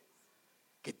precioso,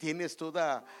 que tienes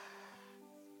toda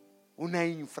una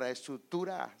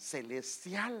infraestructura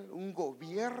celestial, un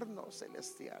gobierno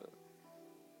celestial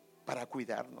para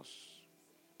cuidarnos.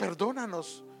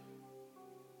 Perdónanos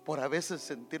por a veces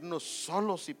sentirnos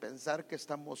solos y pensar que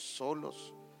estamos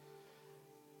solos.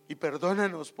 Y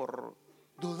perdónanos por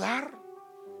dudar.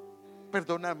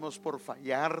 Perdónanos por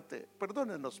fallarte.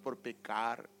 Perdónanos por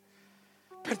pecar.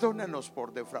 Perdónanos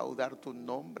por defraudar tu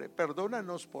nombre.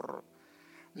 Perdónanos por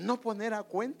no poner a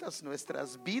cuentas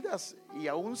nuestras vidas y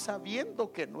aún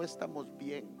sabiendo que no estamos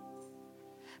bien.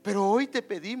 Pero hoy te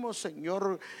pedimos,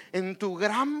 Señor, en tu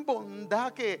gran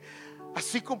bondad, que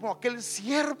así como aquel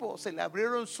siervo se le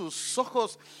abrieron sus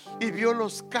ojos y vio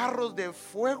los carros de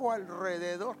fuego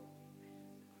alrededor,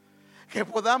 que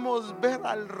podamos ver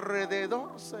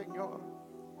alrededor, Señor,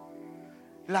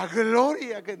 la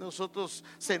gloria que nosotros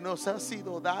se nos ha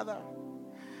sido dada.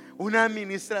 Una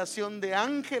administración de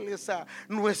ángeles a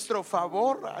nuestro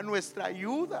favor, a nuestra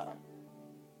ayuda.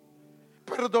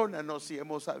 Perdónanos si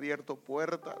hemos abierto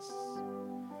puertas,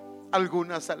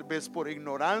 algunas tal vez por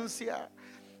ignorancia,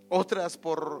 otras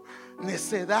por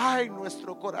necedad en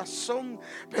nuestro corazón.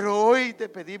 Pero hoy te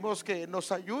pedimos que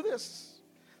nos ayudes.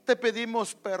 Te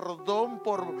pedimos perdón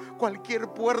por cualquier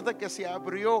puerta que se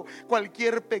abrió,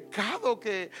 cualquier pecado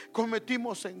que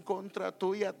cometimos en contra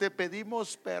tuya. Te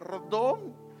pedimos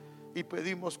perdón y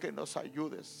pedimos que nos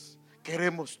ayudes.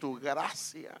 Queremos tu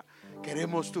gracia,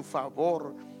 queremos tu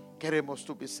favor, queremos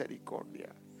tu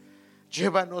misericordia.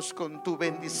 Llévanos con tu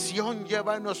bendición,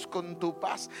 llévanos con tu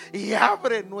paz y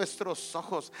abre nuestros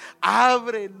ojos,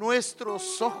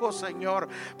 Señor,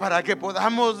 para que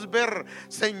podamos ver,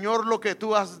 Señor, lo que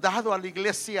tú has dado a la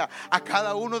iglesia, a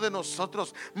cada uno de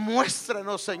nosotros.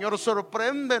 Muéstranos, Señor,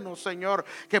 sorpréndenos, Señor,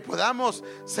 que podamos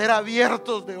ser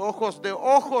abiertos de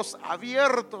ojos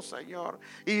abiertos, Señor,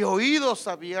 y oídos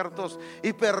abiertos,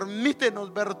 y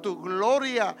permítenos ver tu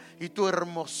gloria y tu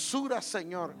hermosura,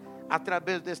 Señor, a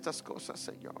través de estas cosas,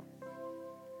 Señor.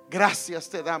 Gracias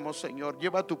te damos, Señor.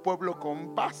 Lleva a tu pueblo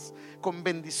con paz, con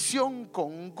bendición,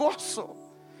 con gozo.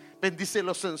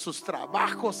 Bendícelos en sus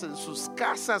trabajos, en sus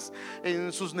casas,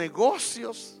 en sus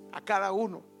negocios, a cada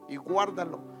uno, y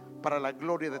guárdalo para la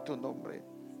gloria de tu nombre.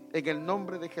 En el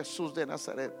nombre de Jesús de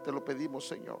Nazaret te lo pedimos,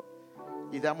 Señor,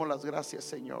 y damos las gracias,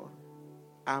 Señor.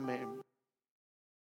 Amén.